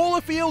 Smaller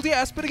field,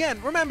 yes, but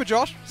again, remember,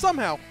 Josh,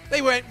 somehow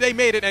they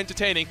made it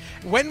entertaining.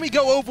 When we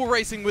go oval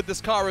racing with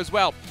this car as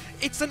well,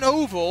 it's an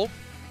oval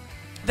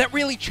that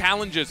really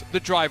challenges the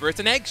driver. It's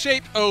an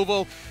egg-shaped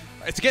oval.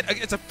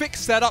 It's a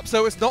fixed setup,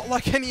 so it's not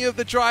like any of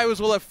the drivers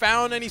will have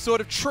found any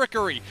sort of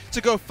trickery to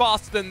go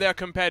faster than their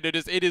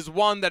competitors. It is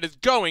one that is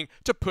going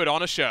to put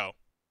on a show.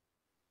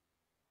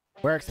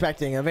 We're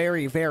expecting a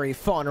very, very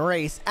fun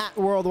race at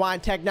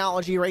Worldwide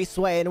Technology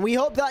Raceway, and we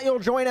hope that you'll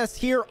join us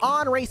here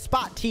on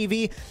RaceSpot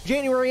TV,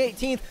 January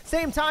 18th,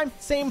 same time,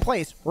 same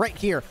place, right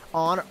here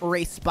on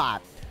RaceSpot.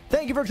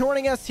 Thank you for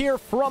joining us here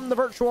from the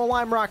virtual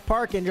Lime Rock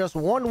Park. In just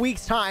 1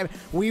 week's time,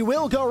 we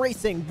will go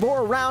racing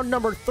for round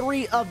number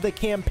 3 of the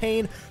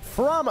campaign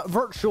from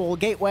Virtual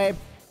Gateway.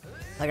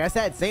 Like I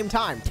said, same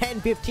time,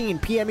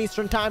 10:15 p.m.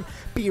 Eastern Time.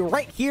 Be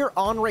right here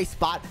on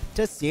RaceSpot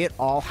to see it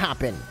all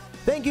happen.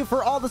 Thank you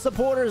for all the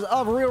supporters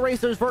of Real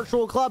Racers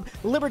Virtual Club,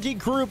 Liberty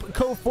Group,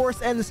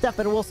 CoForce, and the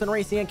Stephen Wilson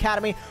Racing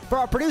Academy. For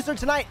our producer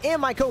tonight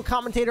and my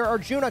co-commentator,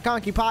 Arjuna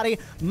Kankipati,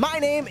 my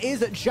name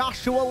is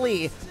Joshua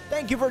Lee.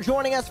 Thank you for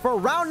joining us for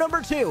round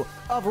number 2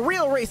 of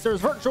Real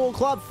Racers Virtual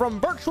Club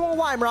from Virtual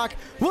Lime Rock.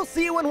 We'll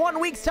see you in 1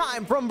 week's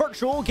time from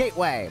Virtual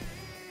Gateway.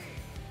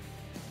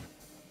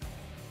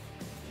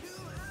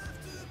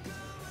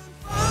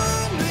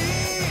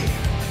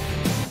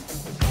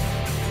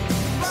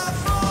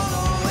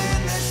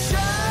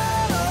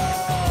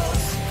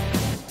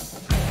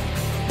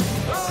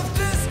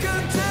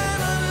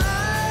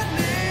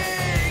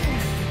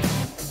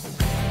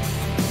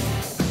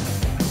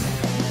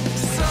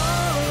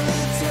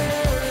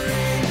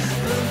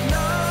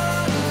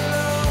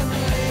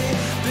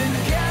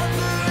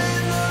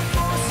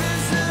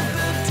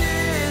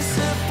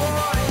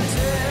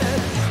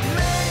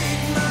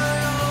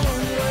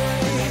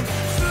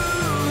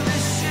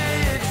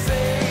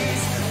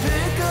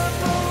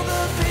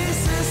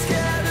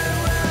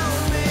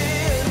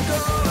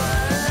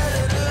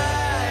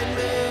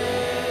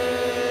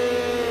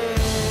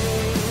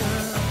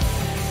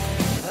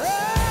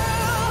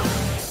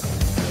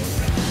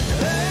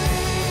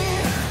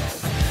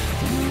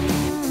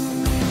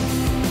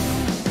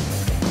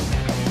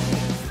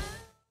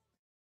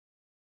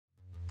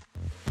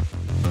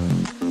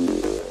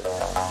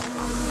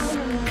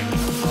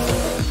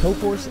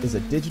 CoForce is a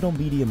digital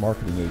media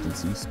marketing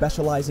agency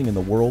specializing in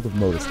the world of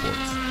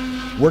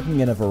motorsports. Working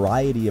in a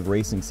variety of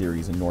racing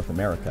series in North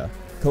America,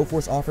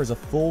 CoForce offers a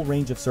full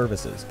range of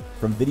services,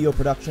 from video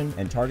production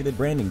and targeted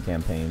branding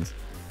campaigns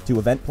to to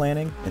event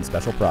planning and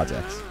special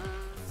projects.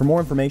 For more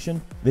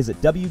information, visit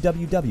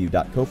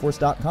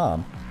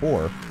www.coforce.com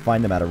or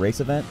find them at a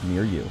race event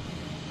near you.